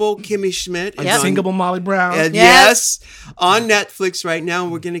Unbreakable Kimmy Schmidt, Unsinkable Molly Brown. Yes, on Netflix right now.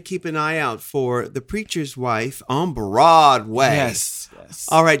 We're going to keep an eye out for The Preacher's Wife on Broadway. Yes.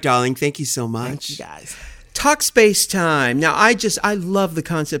 All right, darling. Thank you so much. Thank you, guys. Talkspace time. Now, I love the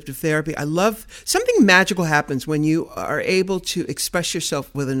concept of therapy. I love something magical happens when you are able to express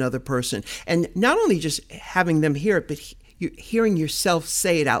yourself with another person. And not only just having them hear it, but you're hearing yourself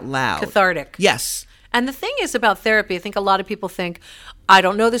say it out loud. Cathartic. Yes. And the thing is about therapy, I think a lot of people think, I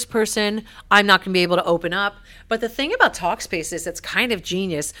don't know this person, I'm not going to be able to open up. But the thing about Talkspace is it's kind of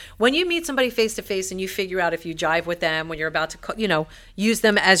genius. When you meet somebody face to face and you figure out if you jive with them, when you're about to, use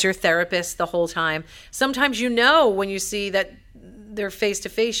them as your therapist the whole time, sometimes when you see that they're face to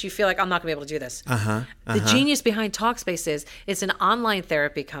face, you feel like, I'm not gonna be able to do this. The genius behind Talkspace is it's an online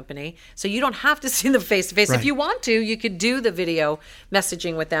therapy company, so you don't have to see them face to face. If you want to, you could do the video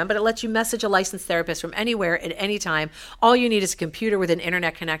messaging with them, but it lets you message a licensed therapist from anywhere at any time. All you need is a computer with an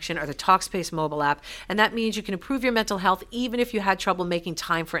internet connection or the Talkspace mobile app, and that means you can improve your mental health even if you had trouble making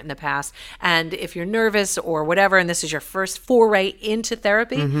time for it in the past. And if you're nervous or whatever, and this is your first foray into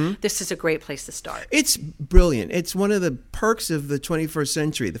therapy, this is a great place to start. It's brilliant. It's one of the perks of the 21st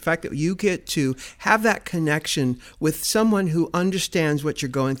century, the fact that you get to have that connection with someone who understands what you're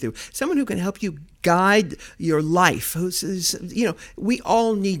going through, someone who can help you guide your life. We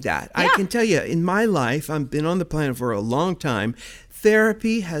all need that. Yeah. I can tell you, in my life, I've been on the planet for a long time.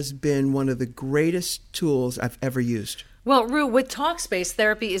 Therapy has been one of the greatest tools I've ever used. Well, Rue, with Talkspace,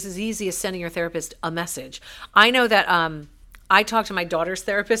 therapy is as easy as sending your therapist a message. I know that I talk to my daughter's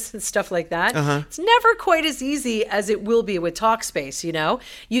therapist and stuff like that. It's never quite as easy as it will be with Talkspace,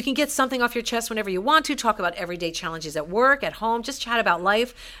 You can get something off your chest whenever you want to, talk about everyday challenges at work, at home, just chat about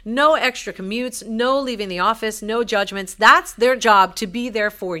life. No extra commutes, no leaving the office, no judgments. That's their job, to be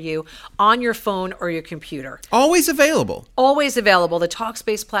there for you on your phone or your computer. Always available. Always available. The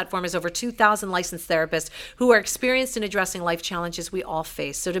Talkspace platform has over 2,000 licensed therapists who are experienced in addressing life challenges we all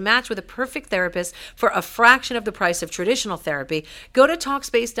face. So to match with a perfect therapist for a fraction of the price of traditional therapy, go to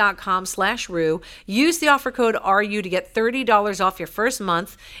Talkspace.com/Rue. Use the offer code RU to get $30 off your first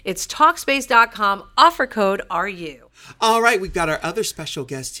month. It's Talkspace.com, offer code RU. All right, we've got our other special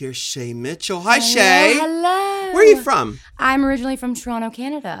guest here, Shay Mitchell. Hi, Shay. Hello. Where are you from? I'm originally from Toronto,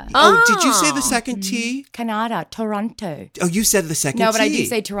 Canada. Oh, did you say the second T? Canada, Toronto. Oh, you said the second T? No, but I do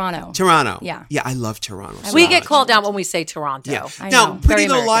say Toronto. Toronto. Yeah. Yeah, I love Toronto. We get called out when we say Toronto. Yeah. I Now, know. Pretty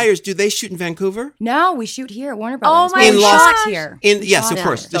Little Liars, do they shoot in Vancouver? No, we shoot here at Warner Brothers. Oh my gosh. Here. Yes, of shot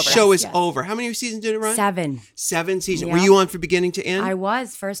course. it. The show is over. How many seasons did it run? 7. 7 seasons. Yeah. Were you on from beginning to end? I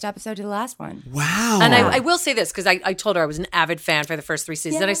was. First episode to the last one. Wow. And I will say this, because I told her I was an avid fan for the first 3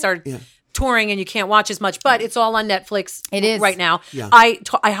 seasons. Then I started touring and you can't watch as much, but it's all on Netflix right now. Yeah. I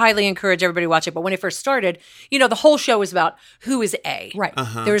highly encourage everybody to watch it. But when it first started, the whole show is about who is A. Right.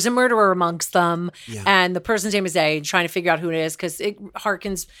 There's a murderer amongst them, and the person's name is A, and trying to figure out who it is because it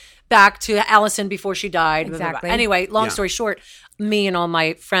harkens back to Allison before she died. Exactly. Blah, blah, blah. Anyway, long story short, me and all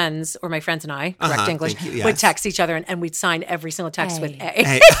my friends, or my friends and I, correct English, would text each other and we'd sign every single text with A.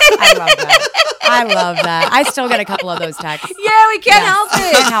 I love that. I love that. I still get a couple of those texts. Yeah, we can't help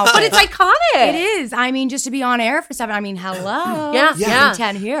it. But it's iconic. It is. I mean, just to be on air for 7. I mean, hello. Yeah.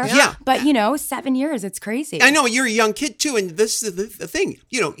 10 here. Yeah. But 7 years. It's crazy. I know, you're a young kid too, and this is the thing.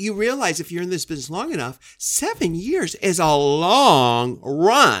 You realize if you're in this business long enough, 7 years is a long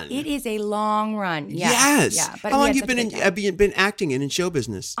run. It is a long run. Yeah. Yes. Yeah. But how long have you been acting in show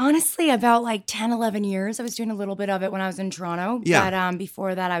business? Honestly, about 10, 11 years. I was doing a little bit of it when I was in Toronto. Yeah. But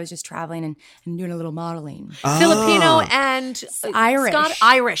before that, I was just traveling and doing a little modeling. Filipino and Irish.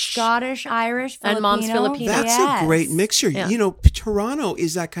 Scottish, Irish, and Filipino. mom's Filipino. That's a great mixture. Yeah. Toronto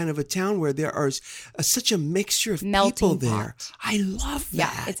is that kind of a town where there are such a mixture of people there. I love that.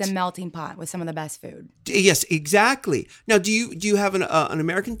 Yeah, it's a melting pot with some of the best food. Yes, exactly. Now, do you have an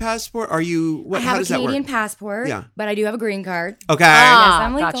American passport? Are you? I have how does a Canadian that work? passport. Yeah. But I do have a green card. Okay. Yes,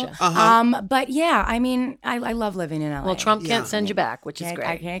 I'm legal. Gotcha. But yeah, I mean, I love living in LA. Well, Trump can't send you back, which is great.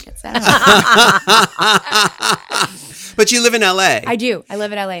 I can't get sent. But you live in LA. I do. I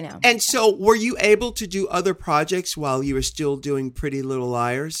live in LA now. And so were you able to do other projects while you were still doing Pretty Little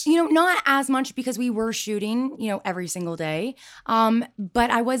Liars? Not as much because we were shooting, every single day.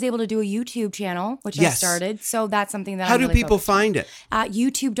 But I was able to do a YouTube channel, which I started. So that's something that How do people find it?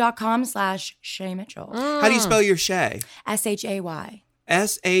 YouTube.com/Shay Mitchell. How do you spell your Shay? SHAY.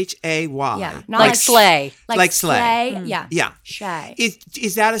 SHAY. Yeah. Like Slay. Like Slay. Yeah. Yeah. Shay.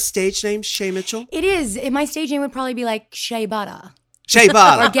 Is that a stage name, Shay Mitchell? It is. My stage name would probably be like Shay Butter. Shay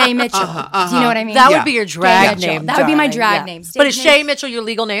Butter. Or Gay Mitchell. Do you know what I mean? That would be your drag Gay Mitchell. name. That would be my darling. drag name. But is Shay Mitchell your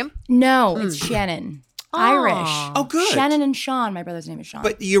legal name? No, it's Shannon. Irish. Oh, good. Shannon and Sean. My brother's name is Sean.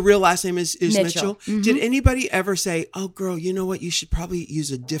 But your real last name is Mitchell? Mm-hmm. Did anybody ever say, oh, girl, you know what? You should probably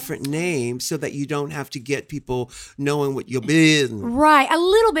use a different name so that you don't have to get people knowing what you'll be. Right. A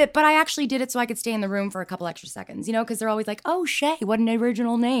little bit, but I actually did it so I could stay in the room for a couple extra seconds, because they're always like, oh, Shay, what an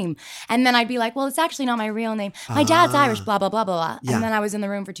original name. And then I'd be like, well, it's actually not my real name. My dad's Irish, blah, blah, blah, blah, blah. Yeah. And then I was in the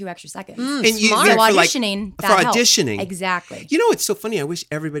room for 2 extra seconds. And so auditioning, for auditioning. Exactly. It's so funny. I wish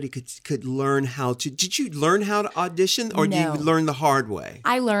everybody could learn how to. Did you learn how to audition, or did you learn the hard way?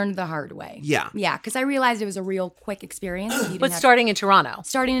 I learned the hard way. Yeah. Yeah, because I realized it was a real quick experience. But starting in Toronto.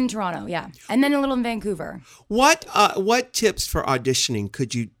 Starting in Toronto, yeah. And then a little in Vancouver. What tips for auditioning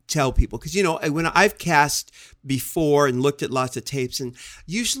could you tell people? Because, when I've cast before and looked at lots of tapes, and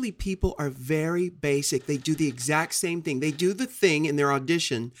usually people are very basic. They do the exact same thing. They do the thing in their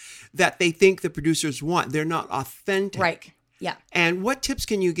audition that they think the producers want. They're not authentic. Right. Yeah. And what tips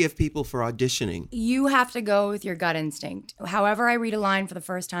can you give people for auditioning? You have to go with your gut instinct. However I read a line for the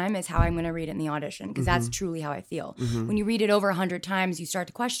first time is how I'm going to read it in the audition, because that's truly how I feel. When you read it over 100 times, you start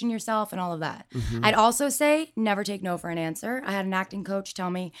to question yourself and all of that. I'd also say never take no for an answer. I had an acting coach tell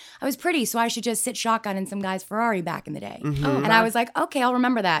me I was pretty, so I should just sit shotgun in some guy's Ferrari back in the day. And I was like, okay, I'll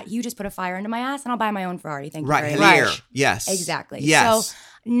remember that. You just put a fire into my ass and I'll buy my own Ferrari. Thank you very much. Yes. Exactly. Yes. So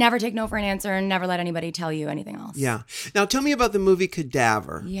never take no for an answer, and never let anybody tell you anything else. Yeah. Now tell me about the movie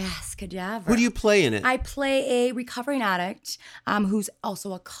Cadaver. Yes, Cadaver. Who do you play in it? I play a recovering addict who's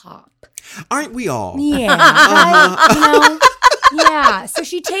also a cop. Aren't we all? Yeah. Right? Yeah. So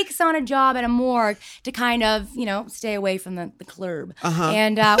she takes on a job at a morgue to kind of, stay away from the club.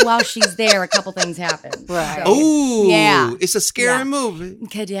 And while she's there, a couple things happen. Right. So, oh, yeah. It's a scary movie.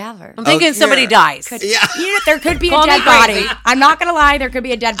 Cadaver. I'm thinking somebody dies. There could be a Call me dead body. crazy. I'm not going to lie. There could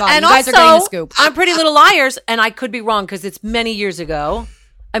be a dead body. And you guys also, are getting the scoop. I'm Pretty Little Liars, and I could be wrong because it's many years ago.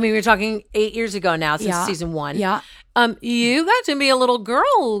 I mean, we're talking 8 years ago now since season 1. Yeah. You got to be a little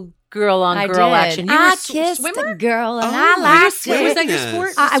girl on girl action. You I were kissed swimmer? a girl and I liked it. Was that your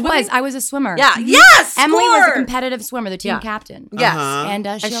sport? I was a swimmer. Yeah. Yes. Emily was a competitive swimmer, the team captain. Yes. And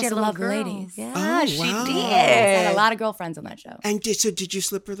she had also a loved the girl. ladies. Yeah, she wow. did. I had a lot of girlfriends on that show. And did you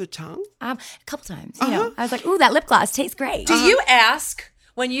slip her the tongue? A couple times. I was like, ooh, that lip gloss tastes great. Do you ask,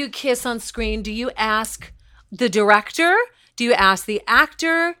 when you kiss on screen, do you ask the director? Do you ask the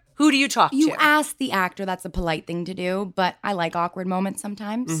actor? Who do you talk to? You ask the actor. That's a polite thing to do, but I like awkward moments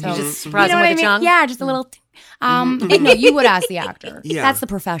sometimes. So you just surprise them with a tongue? Yeah, just a little. But no, you would ask the actor. Yeah. That's the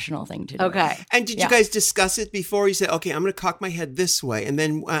professional thing to do. Okay. And did you guys discuss it before? You said, okay, I'm going to cock my head this way. And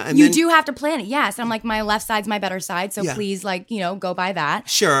then you do have to plan it. Yes. I'm like, my left side's my better side. So please, go by that.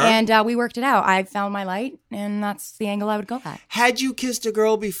 Sure. And we worked it out. I found my light, and that's the angle I would go at. Had you kissed a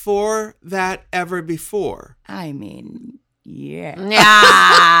girl before that ever before? I mean, yeah.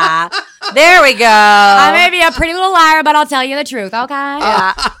 Yeah. There we go. I may be a pretty little liar, but I'll tell you the truth, okay?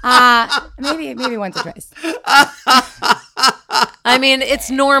 Yeah. Maybe once or twice. I mean, it's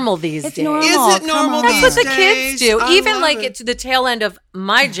normal these days. Normal. Is it normal these days? That's what the kids do. I Even love like it. to the tail end of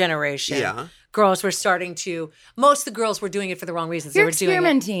my generation. Yeah. Girls were starting to. Most of the girls were doing it for the wrong reasons. You're they were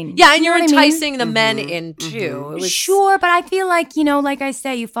experimenting. Doing it. Yeah, and you're You know what I mean? enticing the men in too. It was, Sure, but I feel like, like I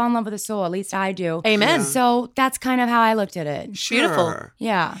say, you fall in love with a soul. At least I do. Amen. Yeah. So that's kind of how I looked at it. Beautiful.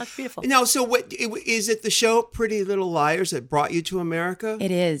 Yeah. That's beautiful. Now, so what is it? The show Pretty Little Liars that brought you to America?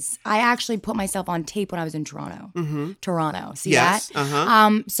 It is. I actually put myself on tape when I was in Toronto. Toronto. See Yes.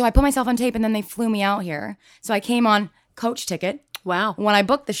 that? So I put myself on tape, and then they flew me out here. So I came on coach ticket. Wow. When I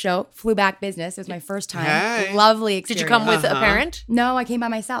booked the show, flew back business. It was my first time. Hey. Lovely experience. Did you come with a parent? No, I came by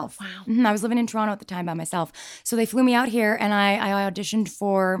myself. Wow. I was living in Toronto at the time by myself. So they flew me out here, and I auditioned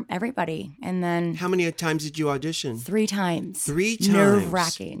for everybody. And then How many times did you audition? 3 times. 3 times.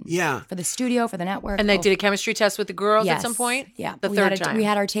 Nerve-wracking. Yeah. For the studio, for the network. And they did a chemistry test with the girls at some point? Yeah. The we third had time. We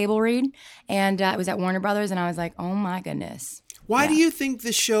had our table read, and it was at Warner Brothers, and I was like, oh my goodness. Why do you think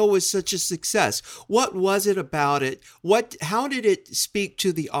the show was such a success? What was it about it? How did it speak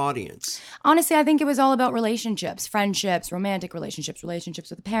to the audience? Honestly, I think it was all about relationships, friendships, romantic relationships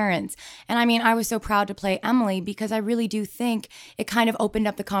with parents. And I mean, I was so proud to play Emily because I really do think it kind of opened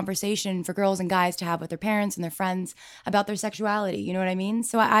up the conversation for girls and guys to have with their parents and their friends about their sexuality. You know what I mean?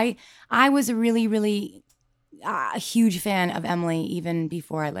 So I was a really, really huge fan of Emily even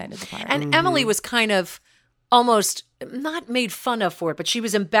before I landed the part. And Emily was kind of almost not made fun of for it, but she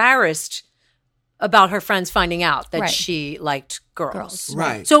was embarrassed about her friends finding out that she liked girls.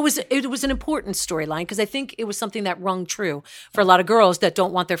 Right. So it was an important storyline because I think it was something that rung true for a lot of girls that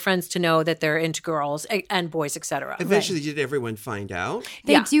don't want their friends to know that they're into girls and boys, etc. Eventually, did everyone find out?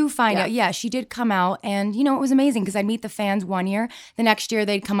 They do find out. Yeah, she did come out, and it was amazing because I'd meet the fans one year. The next year,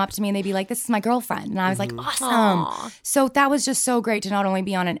 they'd come up to me and they'd be like, "This is my girlfriend," and I was like, "Awesome!" Aww. So that was just so great to not only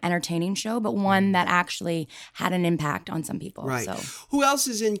be on an entertaining show, but one that actually had an impact on some people. Right. So. Who else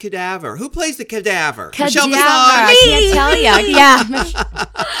is in Cadaver? Who plays the Cadaver? Cadaver. Michelle I can't tell you. Yeah,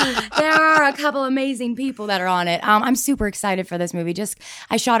 there are a couple amazing people that are on it. I'm super excited for this movie.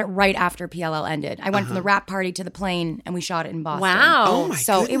 I shot it right after PLL ended. I went from the wrap party to the plane, and we shot it in Boston. Wow. Oh my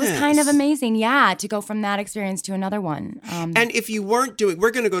So goodness. it was kind of amazing, to go from that experience to another one. And if you weren't doing,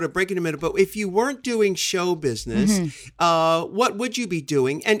 we're going to go to break in a minute, but if you weren't doing show business, what would you be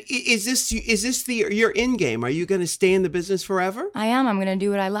doing? And is this your end game? Are you going to stay in the business forever? I am. I'm going to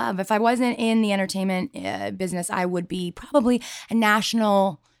do what I love. If I wasn't in the entertainment business, I would be probably a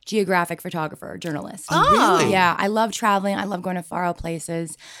National Geographic photographer, journalist. Oh, really? Yeah, I love traveling. I love going to far out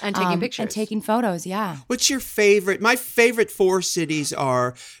places. And taking pictures. And taking photos, yeah. What's your favorite? My favorite 4 cities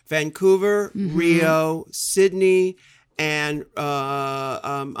are Vancouver, Rio, Sydney, and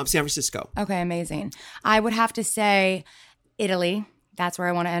San Francisco. Okay, amazing. I would have to say Italy. That's where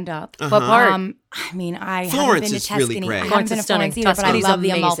I want to end up. What part? I mean, I Florence haven't been to is Tuscany. really great. I Florence haven't been is to Florence stunning. either, but I Tuscany's love the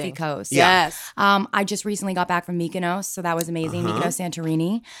amazing. Amalfi Coast. Yes. I just recently got back from Mykonos, so that was amazing. Mykonos,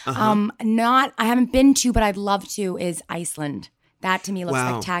 Santorini. I haven't been to, but I'd love to, is Iceland. That to me looks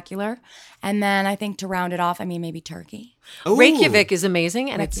spectacular. And then I think to round it off, maybe Turkey. Ooh. Reykjavik is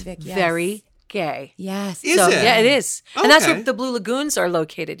amazing, and Reykjavik, it's yes. very gay. Yes. Is it? Yeah, it is. Okay. And that's where the Blue Lagoons are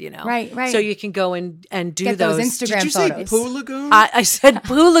located, Right, right. So you can go and do Get those Instagram Did you photos. say Blue Lagoon? I said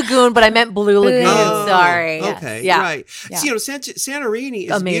Blue Lagoon, but I meant Blue Lagoon. Oh, Sorry. Okay. Yeah. Right. Yeah. See, Santorini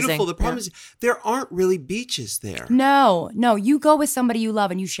is Amazing. beautiful. The problem is there aren't really beaches there. No. You go with somebody you love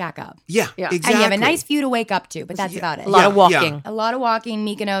and you shack up. Yeah. Yeah. Exactly. And you have a nice view to wake up to, but that's about it. A lot of walking. A lot of walking.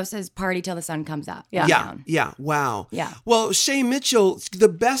 Mykonos is party till the sun comes up. Yeah. Yeah. Yeah. Wow. Yeah. Well, Shay Mitchell, the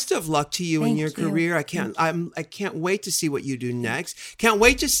best of luck to you in Thank your you. career. I can't wait to see what you do next. Can't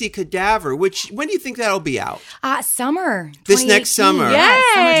wait to see Cadaver. When do you think that'll be out? Summer. This next 2018. summer. Yeah,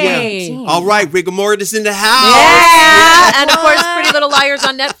 summer Yay. 2018. All right, rigor mortis in the house. Yeah. And of course, Pretty Little Liars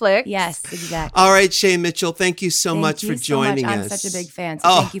on Netflix. Yes, exactly. All right, Shay Mitchell, thank you so much for joining us. I'm such a big fan. So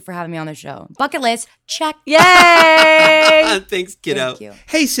thank you for having me on the show. Bucket list, check. Yay. Thanks, kiddo. Thank you.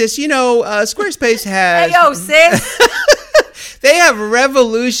 Hey, sis, Squarespace has... Hey, yo, sis. They have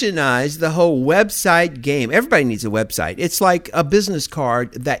revolutionized the whole website game. Everybody needs a website. It's like a business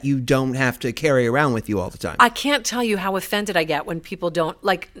card that you don't have to carry around with you all the time. I can't tell you how offended I get when people don't,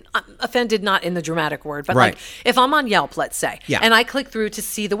 offended not in the dramatic word, but Right. if I'm on Yelp, let's say, and I click through to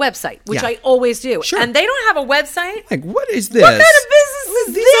see the website, which Yeah. I always do, Sure. and they don't have a website. Like, what is this? What kind of business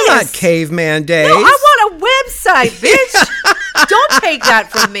is These this? are not caveman days. No, I want a website, bitch. Don't take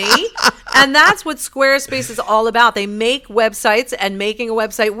that from me. And that's what Squarespace is all about. They make websites, and making a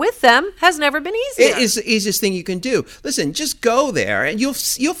website with them has never been easier. It is the easiest thing you can do. Listen, just go there and you'll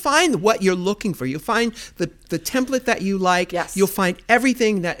find what you're looking for. You'll find the template that you like. Yes. You'll find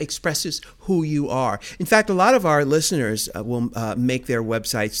everything that expresses who you are. In fact, a lot of our listeners will make their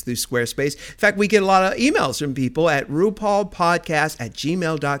websites through Squarespace. In fact, we get a lot of emails from people at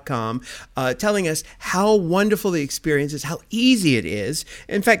RuPaulPodcast@gmail.com telling us how wonderful the experience is, how easy it is.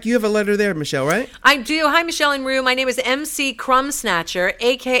 In fact, you have a letter there, Michelle, right? I do. Hi, Michelle and Rue. My name is MC Crumb Snatcher,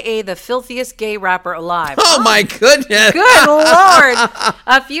 a.k.a. the filthiest gay rapper alive. Oh, my goodness. Good Lord.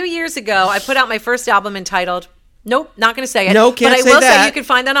 A few years ago, I put out my first album entitled, nope, not going to say it. No, can't but I say will that. say you can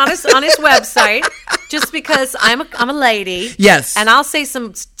find that on his website, just because I'm a lady. Yes. And I'll say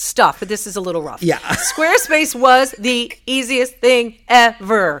some stuff, but this is a little rough. Yeah. Squarespace was the easiest thing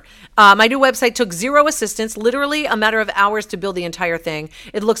ever. My new website took zero assistance, literally a matter of hours to build the entire thing.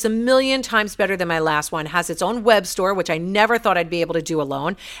 It looks 1,000,000 times better than my last one, has its own web store, which I never thought I'd be able to do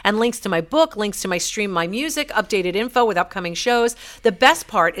alone, and links to my book, links to my Stream My Music, updated info with upcoming shows. The best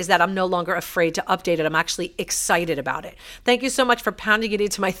part is that I'm no longer afraid to update it. I'm actually excited about it. Thank you so much for pounding it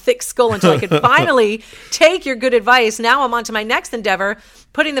into my thick skull until I could finally take your good advice. Now I'm on to my next endeavor,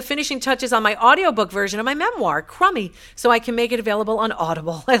 putting the finishing touches on my audiobook version of my memoir, Crummy, so I can make it available on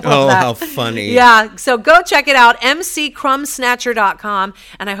Audible. I love that. How funny. Yeah. So go check it out, mccrumsnatcher.com.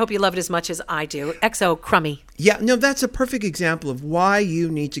 And I hope you love it as much as I do. XO Crummy. Yeah, no, that's a perfect example of why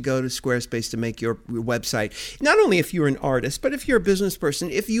you need to go to Squarespace to make your website. Not only if you're an artist, but if you're a business person,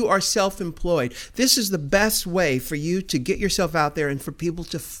 if you are self-employed, this is the best way for you to get yourself out there and for people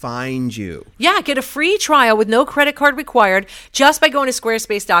to find you. Yeah, get a free trial with no credit card required just by going to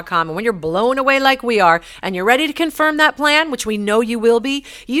squarespace.com. And when you're blown away like we are and you're ready to confirm that plan, which we know you will be,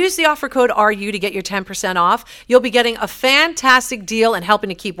 use the offer code RU to get your 10% off. You'll be getting a fantastic deal and helping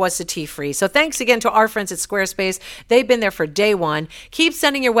to keep What's the Tea free. So thanks again to our friends at Squarespace. They've been there for day one. Keep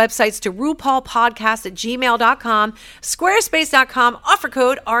sending your websites to RuPaulPodcast@gmail.com, Squarespace.com, offer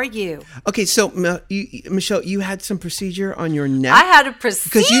code RU. Okay, so Michelle, you had some procedure on your neck? I had a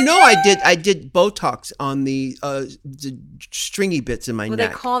procedure. Because I did Botox on the stringy bits in my neck. They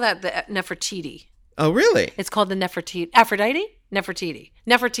call that the Nefertiti. Oh, really? It's called the Nefertiti. Aphrodite? Nefertiti.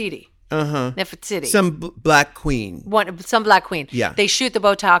 Nefertiti. Some black queen. Some black queen. Yeah. They shoot the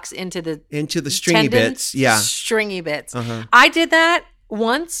Botox into the stringy bits. Yeah. Stringy bits. I did that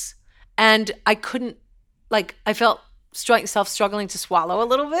once and I couldn't, I felt struggling to swallow a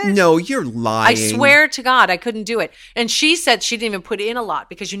little bit. No, you're lying. I swear to God, I couldn't do it. And she said she didn't even put in a lot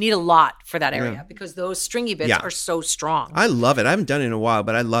because you need a lot for that area because those stringy bits are so strong. I love it. I haven't done it in a while,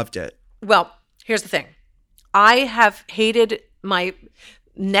 but I loved it. Well, here's the thing. I have hated my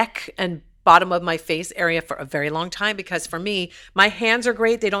neck and bottom of my face area for a very long time because for me, my hands are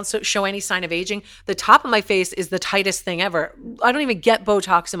great. They don't show any sign of aging. The top of my face is the tightest thing ever. I don't even get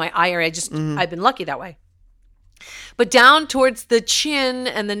Botox in my eye area. I've been lucky that way. But down towards the chin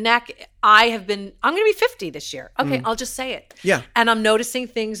and the neck, I'm going to be 50 this year. Okay, I'll just say it. Yeah. And I'm noticing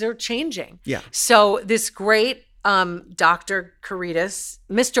things are changing. Yeah. So this great Dr. Caritas,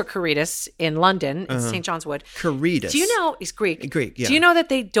 Mr. Caritas in London, in St. John's Wood. Caritas. Do you know, he's Greek. Greek, yeah. Do you know that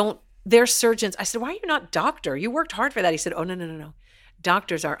they're surgeons. I said, why are you not doctor? You worked hard for that. He said, oh, no.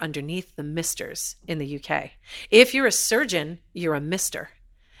 Doctors are underneath the misters in the UK. If you're a surgeon, you're a mister.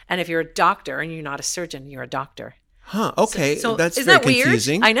 And if you're a doctor and you're not a surgeon, you're a doctor. Huh, okay. So that's isn't very that weird?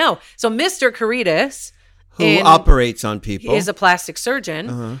 confusing. I know. So Mr. Caritas, who operates on people, is a plastic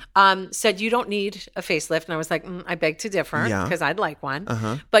surgeon, said you don't need a facelift. And I was like, I beg to differ because I'd like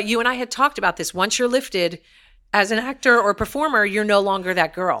one. But you and I had talked about this. Once you're lifted as an actor or performer, you're no longer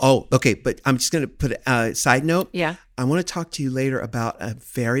that girl. Oh, okay. But I'm just going to put a side note. Yeah. I want to talk to you later about a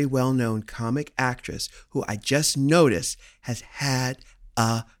very well-known comic actress who I just noticed has had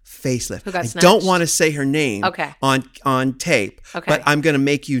a facelift. Who got snatched? I don't want to say her name on tape, but I'm going to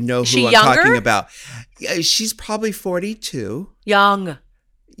make you know who I'm talking about. She's probably 42. Young.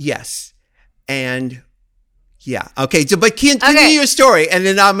 Yes. And yeah. Okay. So, but continue your story, and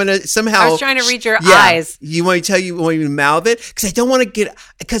then I'm going to somehow. I was trying to read your eyes. You want me to mouth it? Because I don't want to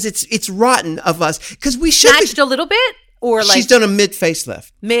because it's rotten of us. Because we should. Snatched a little bit? Or she's done a mid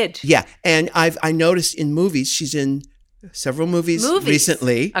facelift. Mid. Yeah. And I noticed in movies, she's in several movies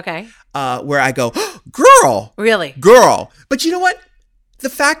recently. Okay. Where I go, oh, girl. Really? Girl. But you know what? The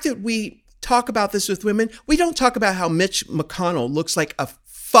fact that we talk about this with women, we don't talk about how Mitch McConnell looks like a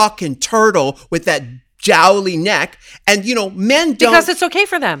fucking turtle with that jowly neck. And, men don't. Because it's okay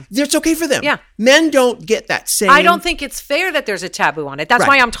for them. It's okay for them. Yeah. Men don't get that same. I don't think it's fair that there's a taboo on it. That's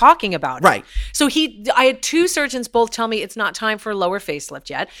why I'm talking about it. Right. So I had two surgeons both tell me it's not time for a lower facelift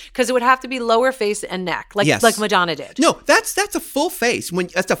yet because it would have to be lower face and neck, like Madonna did. No, that's a full face.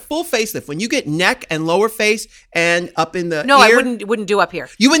 That's a full facelift. When you get neck and lower face and up in the ear. I wouldn't do up here.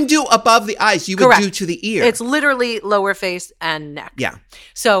 You wouldn't do above the eyes. You would do to the ear. It's literally lower face and neck. Yeah.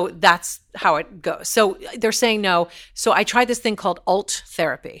 So that's how it goes. So they're saying no. So I tried this thing called alt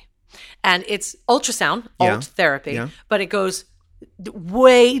therapy. And it's ultrasound, alt therapy, but it goes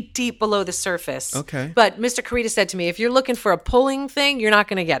way deep below the surface. Okay. But Mr. Caritas said to me, if you're looking for a pulling thing, you're not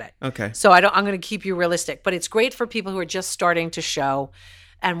going to get it. Okay. So I'm going to keep you realistic. But it's great for people who are just starting to show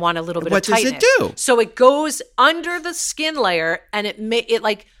and want a little bit of tightness. What does it do? So it goes under the skin layer and it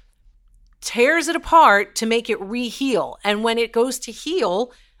tears it apart to make it re-heal. And when it goes to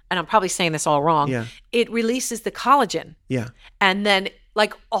heal, and I'm probably saying this all wrong, it releases the collagen. Yeah. And then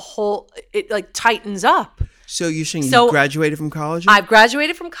it tightens up. So you're saying you graduated from collagen? I've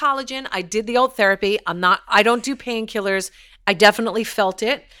graduated from collagen. I did the alt therapy. I don't do painkillers. I definitely felt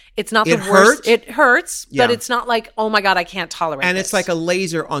it. It's not the worst. It hurts, but it's not like, oh my God, I can't tolerate it. And it's like a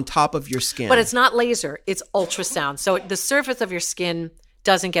laser on top of your skin. But it's not laser. It's ultrasound. So the surface of your skin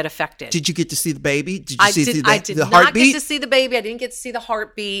doesn't get affected. Did you get to see the baby? Did you see the heartbeat? I did not get to see the baby. I didn't get to see the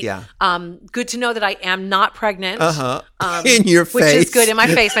heartbeat. Yeah. Good to know that I am not pregnant. In your face. Which is good in my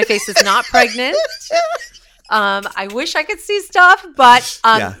face. My face is not pregnant. I wish I could see stuff, but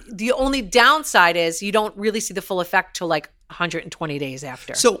the only downside is you don't really see the full effect till like 120 days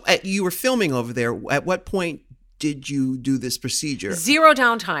after. So you were filming over there. At what point did you do this procedure? 0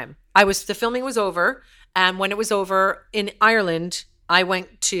 downtime. The filming was over. And when it was over in Ireland, I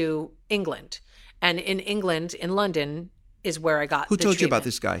went to England. And in England, in London, is where I got Who the told treatment. You about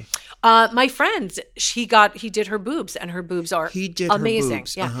this guy? My friend. He did her boobs, and her boobs are amazing. Her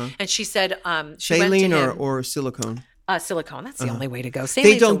boobs. Yeah. And she said saline or silicone? Silicone. That's the only way to go.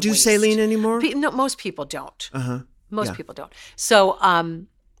 Saline's they don't do saline anymore? No, most people don't. Most people don't. So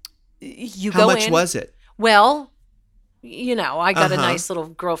you go in. How much was it? Well, I got a nice little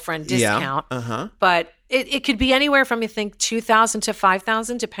girlfriend discount. But it could be anywhere from, I think, $2,000 to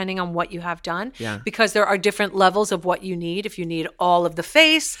 $5,000, depending on what you have done. Yeah. Because there are different levels of what you need. If you need all of the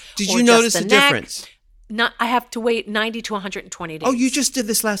face, did you notice a difference? I have to wait 90 to 120 days. Oh, you just did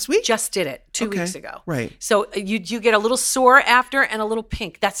this last week? Just did it 2 weeks ago. Right. So you get a little sore after and a little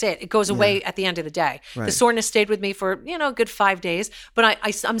pink. That's it. It goes away at the end of the day. Right. The soreness stayed with me for, a good 5 days. But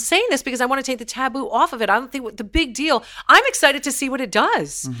I'm saying this because I want to take the taboo off of it. I don't think the big deal. I'm excited to see what it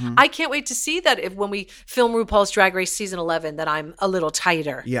does. Mm-hmm. I can't wait to see that when we film RuPaul's Drag Race season 11, that I'm a little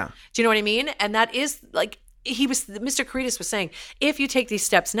tighter. Yeah. Do you know what I mean? And that is like, Mr. Caritas was saying, if you take these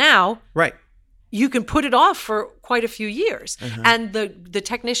steps now. Right. You can put it off for quite a few years. And the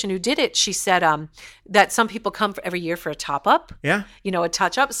technician who did it, she said that some people come every year for a top up. Yeah. A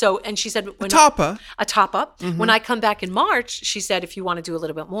touch up. So, and she said, a top up. Mm-hmm. When I come back in March, she said, if you want to do a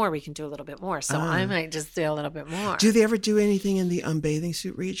little bit more, we can do a little bit more. So I might just do a little bit more. Do they ever do anything in the bathing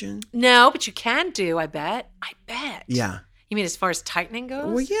suit region? No, but you can do, I bet. Yeah. You mean as far as tightening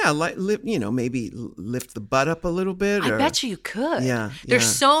goes? Well, yeah, maybe lift the butt up a little bit. I bet you could. Yeah. There's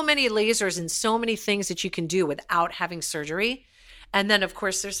so many lasers and so many things that you can do without having surgery. And then, of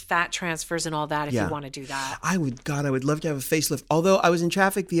course, there's fat transfers and all that if you want to do that. I would love to have a facelift. Although I was in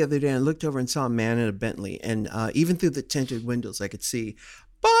traffic the other day and I looked over and saw a man in a Bentley. And even through the tinted windows, I could see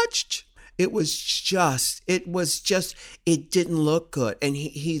botched. It didn't look good. And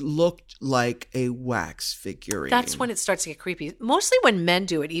he looked like a wax figurine. That's when it starts to get creepy. Mostly when men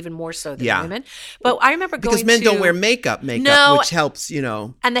do it, even more so than women. But I remember because men don't wear makeup, which helps,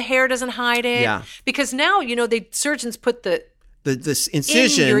 And the hair doesn't hide it. Yeah. Because now, the surgeons put the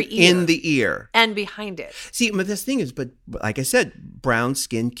incision in the ear. And behind it. See, but this thing is, but like I said, brown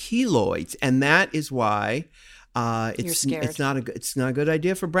skin keloids. And that is why... You're scared. It's not a good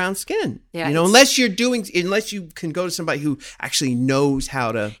idea for brown skin. Yeah, unless you can go to somebody who actually knows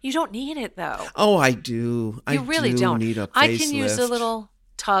how to. You don't need it though. Oh, I do. You really don't need a facelift. I can use a little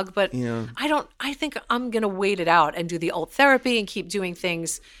tug, but I don't. I think I'm gonna wait it out and do the alt therapy and keep doing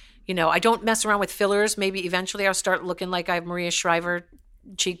things. I don't mess around with fillers. Maybe eventually I'll start looking like I have Maria Shriver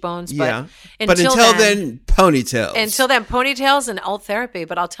cheekbones. But until then, ponytails. Until then, ponytails and alt therapy.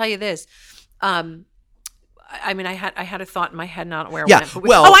 But I'll tell you this. I had a thought in my head, not where it went.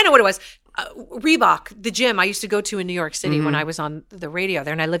 But I know what it was. Reebok, the gym I used to go to in New York City when I was on the radio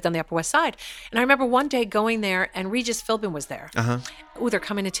there, and I lived on the Upper West Side. And I remember one day going there, and Regis Philbin was there. Oh, they're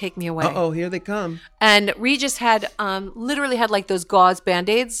coming to take me away. Oh, here they come. And Regis had literally had like those gauze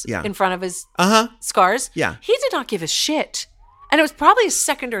Band-Aids in front of his scars. Yeah. He did not give a shit. And it was probably his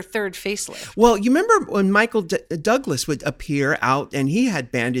second or third facelift. Well, you remember when Michael Douglas would appear out and he had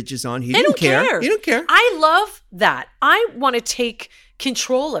bandages on? He didn't care. He didn't care. I love that. I want to take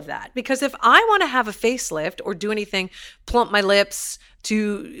control of that because if I want to have a facelift or do anything, plump my lips,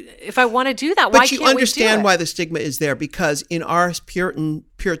 if I want to do that, why can't we do it? But you understand why the stigma is there because in our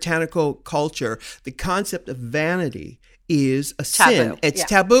puritanical culture, the concept of vanity is a sin. It's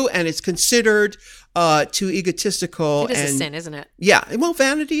taboo and it's considered too egotistical. It is a sin, isn't it? Yeah. Well,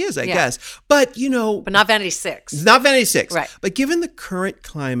 vanity is, I guess. But, But not Vanity 6. Not Vanity 6. Right. But given the current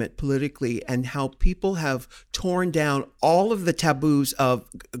climate politically and how people have torn down all of the taboos of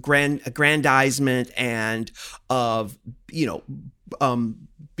aggrandizement and of,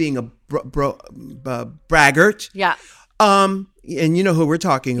 being a braggart. Yeah. And you know who we're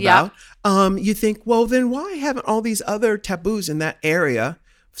talking about. You think, well, then why haven't all these other taboos in that area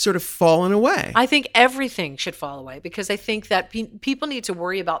sort of fallen away? I think everything should fall away because I think that people need to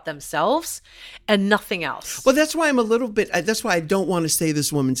worry about themselves and nothing else. Well, that's why that's why I don't want to say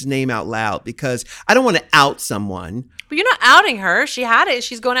this woman's name out loud because I don't want to out someone. But you're not outing her. She had it.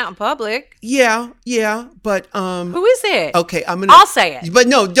 She's going out in public. Yeah, but who is it? Okay, I'll say it. But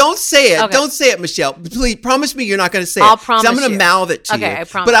no, don't say it. Okay. Don't say it, Michelle. Please promise me you're not going to say it. I'll promise. I'm going to mouth it to you. Okay, I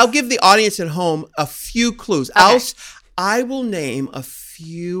promise. But I'll give the audience at home a few clues. Okay. I will name a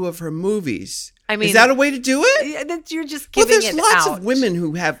few of her movies. I mean, is that a way to do it? You're just giving it out. Well, there's lots of women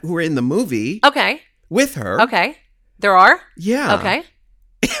who are in the movie. Okay. with her. Okay. There are? Yeah. Okay.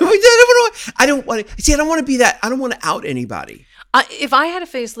 I don't want to see. I don't want to be that. I don't want to out anybody. If I had a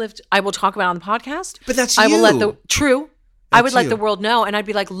facelift, I will talk about it on the podcast. But that's I you. will let the true. That's I would let you. the world know, and I'd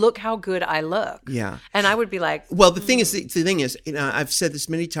be like, "Look how good I look." Yeah. And I would be like, "Well, the thing is, I've said this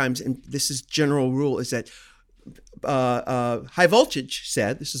many times, and this is general rule: is that High Voltage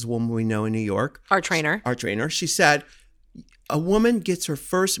said, this is a woman we know in New York, our trainer. She said, a woman gets her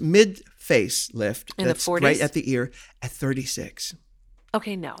first mid-face lift in the 40s, right at the ear, at 36.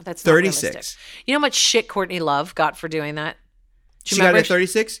 Okay, no, that's 36. Not realistic. You know how much shit Courtney Love got for doing that? She got it at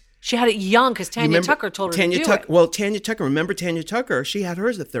 36? She had it young because Tanya Tucker told her to do it. Well, Tanya Tucker, remember Tanya Tucker? She had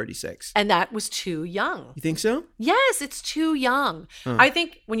hers at 36. And that was too young. You think so? Yes, it's too young. I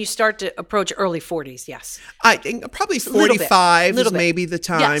think when you start to approach early 40s, yes. I think probably 45 is maybe the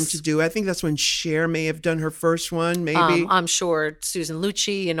time to do it. I think that's when Cher may have done her first one, maybe. I'm sure Susan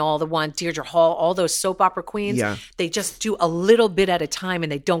Lucci and all the one, Deirdre Hall, all those soap opera queens, they just do a little bit at a time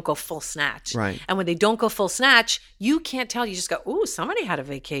and they don't go full snatch. Right. And when they don't go full snatch, you can't tell. You just go, ooh, somebody had a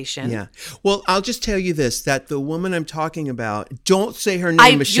vacation. Yeah. Well, I'll just tell you this, that the woman I'm talking about, don't say her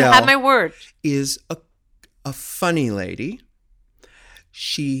name, Michelle. You have my word. Is a funny lady.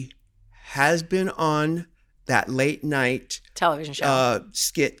 She has been on that late night television show,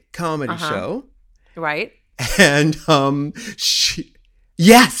 skit comedy show. Right. And she...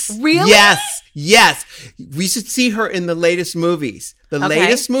 Yes. Really? Yes. We should see her in the latest movies.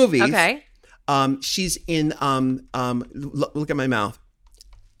 Latest movies. Okay. She's in look at my mouth.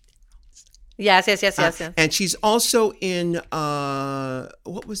 Yes. And she's also in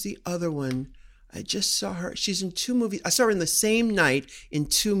what was the other one? I just saw her. She's in 2 movies. I saw her in the same night in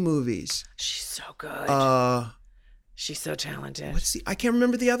 2 movies. She's so good. She's so talented. I can't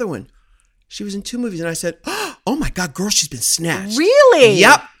remember the other one. She was in 2 movies, and I said, "Oh my God, girl, she's been snatched." Really?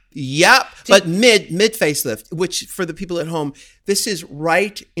 Yep. But mid facelift, which for the people at home, this is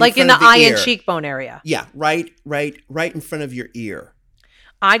right in like front in the of the eye ear. and cheekbone area. Yeah, right in front of your ear.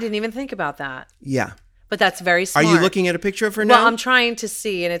 I didn't even think about that. Yeah. But that's very smart. Are you looking at a picture of her now? Well, I'm trying to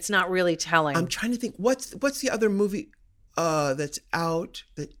see, and it's not really telling. I'm trying to think. What's the other movie that's out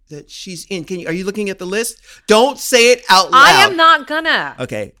that she's in? Are you looking at the list? Don't say it out loud. I am not gonna.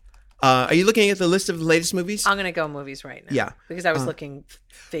 Okay. Are you looking at the list of the latest movies? I'm gonna go movies right now. Yeah. Because I was looking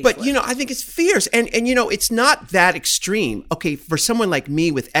fake. But I think it's fierce. And it's not that extreme. Okay, for someone like me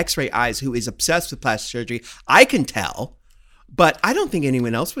with X-ray eyes who is obsessed with plastic surgery, I can tell. But I don't think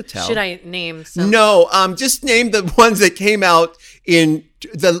anyone else would tell. Should I name some? No, just name the ones that came out in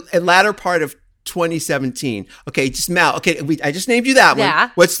the latter part of 2017. Okay, just Mal. Okay, I just named you that one.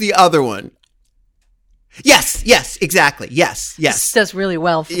 Yeah. What's the other one? Yes, exactly. Yes. This does really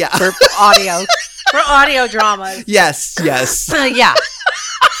well for audio. For audio dramas. Yes. Yeah,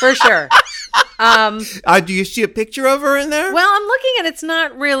 for sure. Do you see a picture of her in there? Well, I'm looking and it's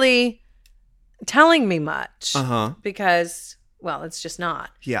not really telling me much. Because... Well, it's just not.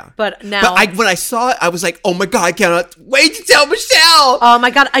 Yeah. But now... But when I saw it, I was like, oh my God, I cannot wait to tell Michelle. Oh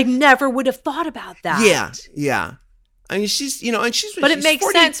my God, I never would have thought about that. Yeah. I mean, she's, and she's... But it makes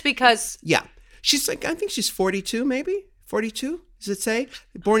 40, sense because... Yeah. She's like, I think she's 42 maybe? 42, does it say?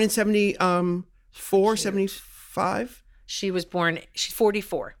 Born in 74, 75? She's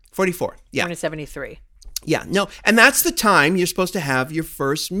 44. 44, yeah. Born in 73. Yeah, no, and that's the time you're supposed to have your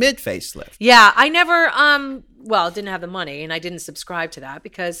first mid-facelift. Yeah, I never, didn't have the money and I didn't subscribe to that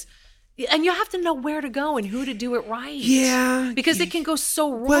because, and you have to know where to go and who to do it right. Yeah. Because it can go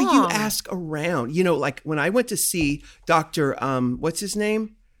so wrong. Well, you ask around. Like when I went to see Dr. What's his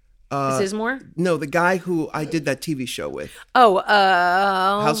name? Sizemore? No, the guy who I did that TV show with.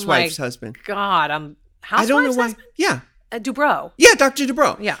 Housewife's husband. God, Housewife's I don't know why. husband? Yeah. Dubrow. Yeah, Dr.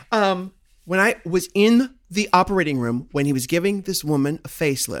 Dubrow. Yeah. When I was in the operating room, when he was giving this woman a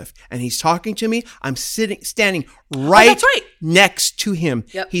facelift and he's talking to me, I'm standing right next to him.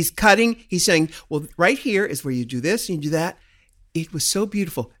 Yep. He's cutting. He's saying, well, right here is where you do this and you do that. It was so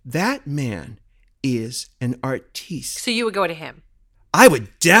beautiful. That man is an artiste. So you would go to him? I would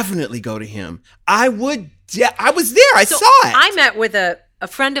definitely go to him. I was there. I saw it. I met with a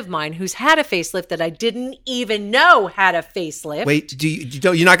friend of mine who's had a facelift that I didn't even know had a facelift. Wait,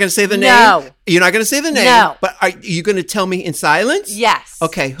 you're not going to say the name? No. You're not going to say the name? No. But are you going to tell me in silence? Yes.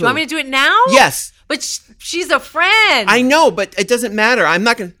 Okay, who? Do you want me to do it now? Yes. But she's a friend. I know, but it doesn't matter. I'm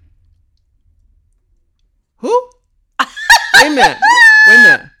not going to... Who? Wait a minute.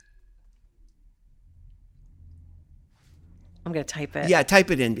 I'm going to type it. Yeah,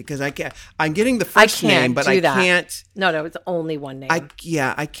 type it in because I can't. I'm getting the first name, but I can't. No, it's only one name. I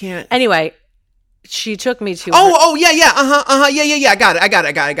can't. Anyway, She took me to. Yeah. Yeah. I got it.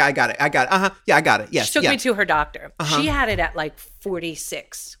 Yeah, I got it. Yes. She took me to her doctor. She had it at like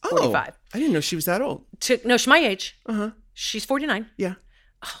 46, 45. I didn't know she was that old. No, she's my age. She's 49. Yeah.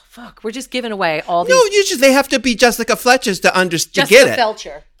 Oh, fuck. We're just giving away all these. No, they have to be Jessica Fletcher's to get it. Jessica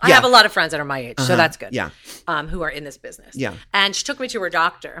Felcher. I have a lot of friends that are my age, so that's good. Yeah. Who are in this business. Yeah. And she took me to her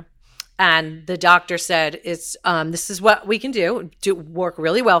doctor. And the doctor said, "It's this is what we can do work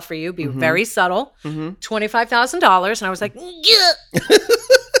really well for you. Be very subtle. $25,000." And I was like, "Yeah,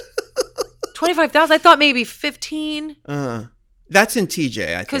 $25,000." I thought maybe 15. That's in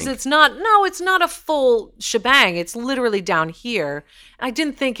TJ, I think. Because it's not a full shebang. It's literally down here. I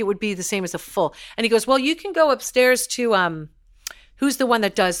didn't think it would be the same as a full. And he goes, "Well, you can go upstairs to who's the one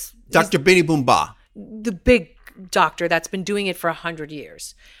that does Dr. Benny Boomba, the big doctor that's been doing it for 100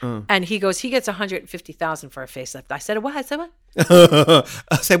 years." And he goes, he gets $150,000 for a facelift. I said, what? I said, what?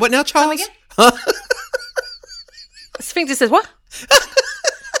 Say what now, Charles? Sphincter says, what?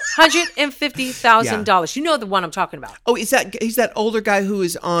 $150,000. You know the one I'm talking about. Oh, he's that older guy who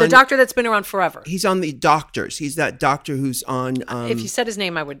is on... The doctor that's been around forever. He's on the doctors. He's that doctor who's on... if you said his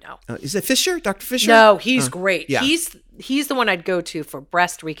name, I would know. Is it Fisher? Dr. Fisher? No, he's great. Yeah. He's the one I'd go to for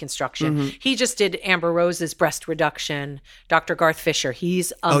breast reconstruction. He just did Amber Rose's breast reduction. Dr. Garth Fisher.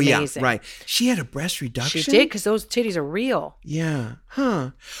 He's amazing. Oh, yeah, right. She had a breast reduction? She did, because those titties are real. Yeah.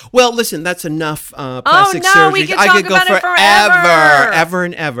 Huh. Well, listen, that's enough plastic surgery. We can talk about it forever. Ever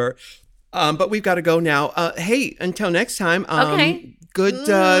and ever. But we've got to go now. Hey, until next time. Okay. Good.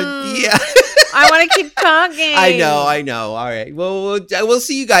 Yeah. I want to keep talking. I know. All right. Well, we'll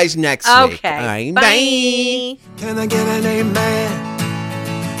see you guys next week. Okay. All right. Bye. Can I get an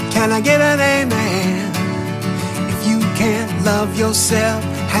amen? Can I get an amen? If you can't love yourself,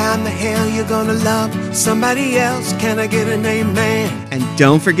 how in the hell you gonna love somebody else? Can I get an amen? And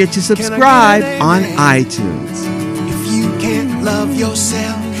don't forget to subscribe on iTunes. If you can't love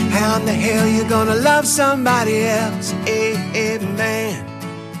yourself, how in the hell you gonna love somebody else? Amen.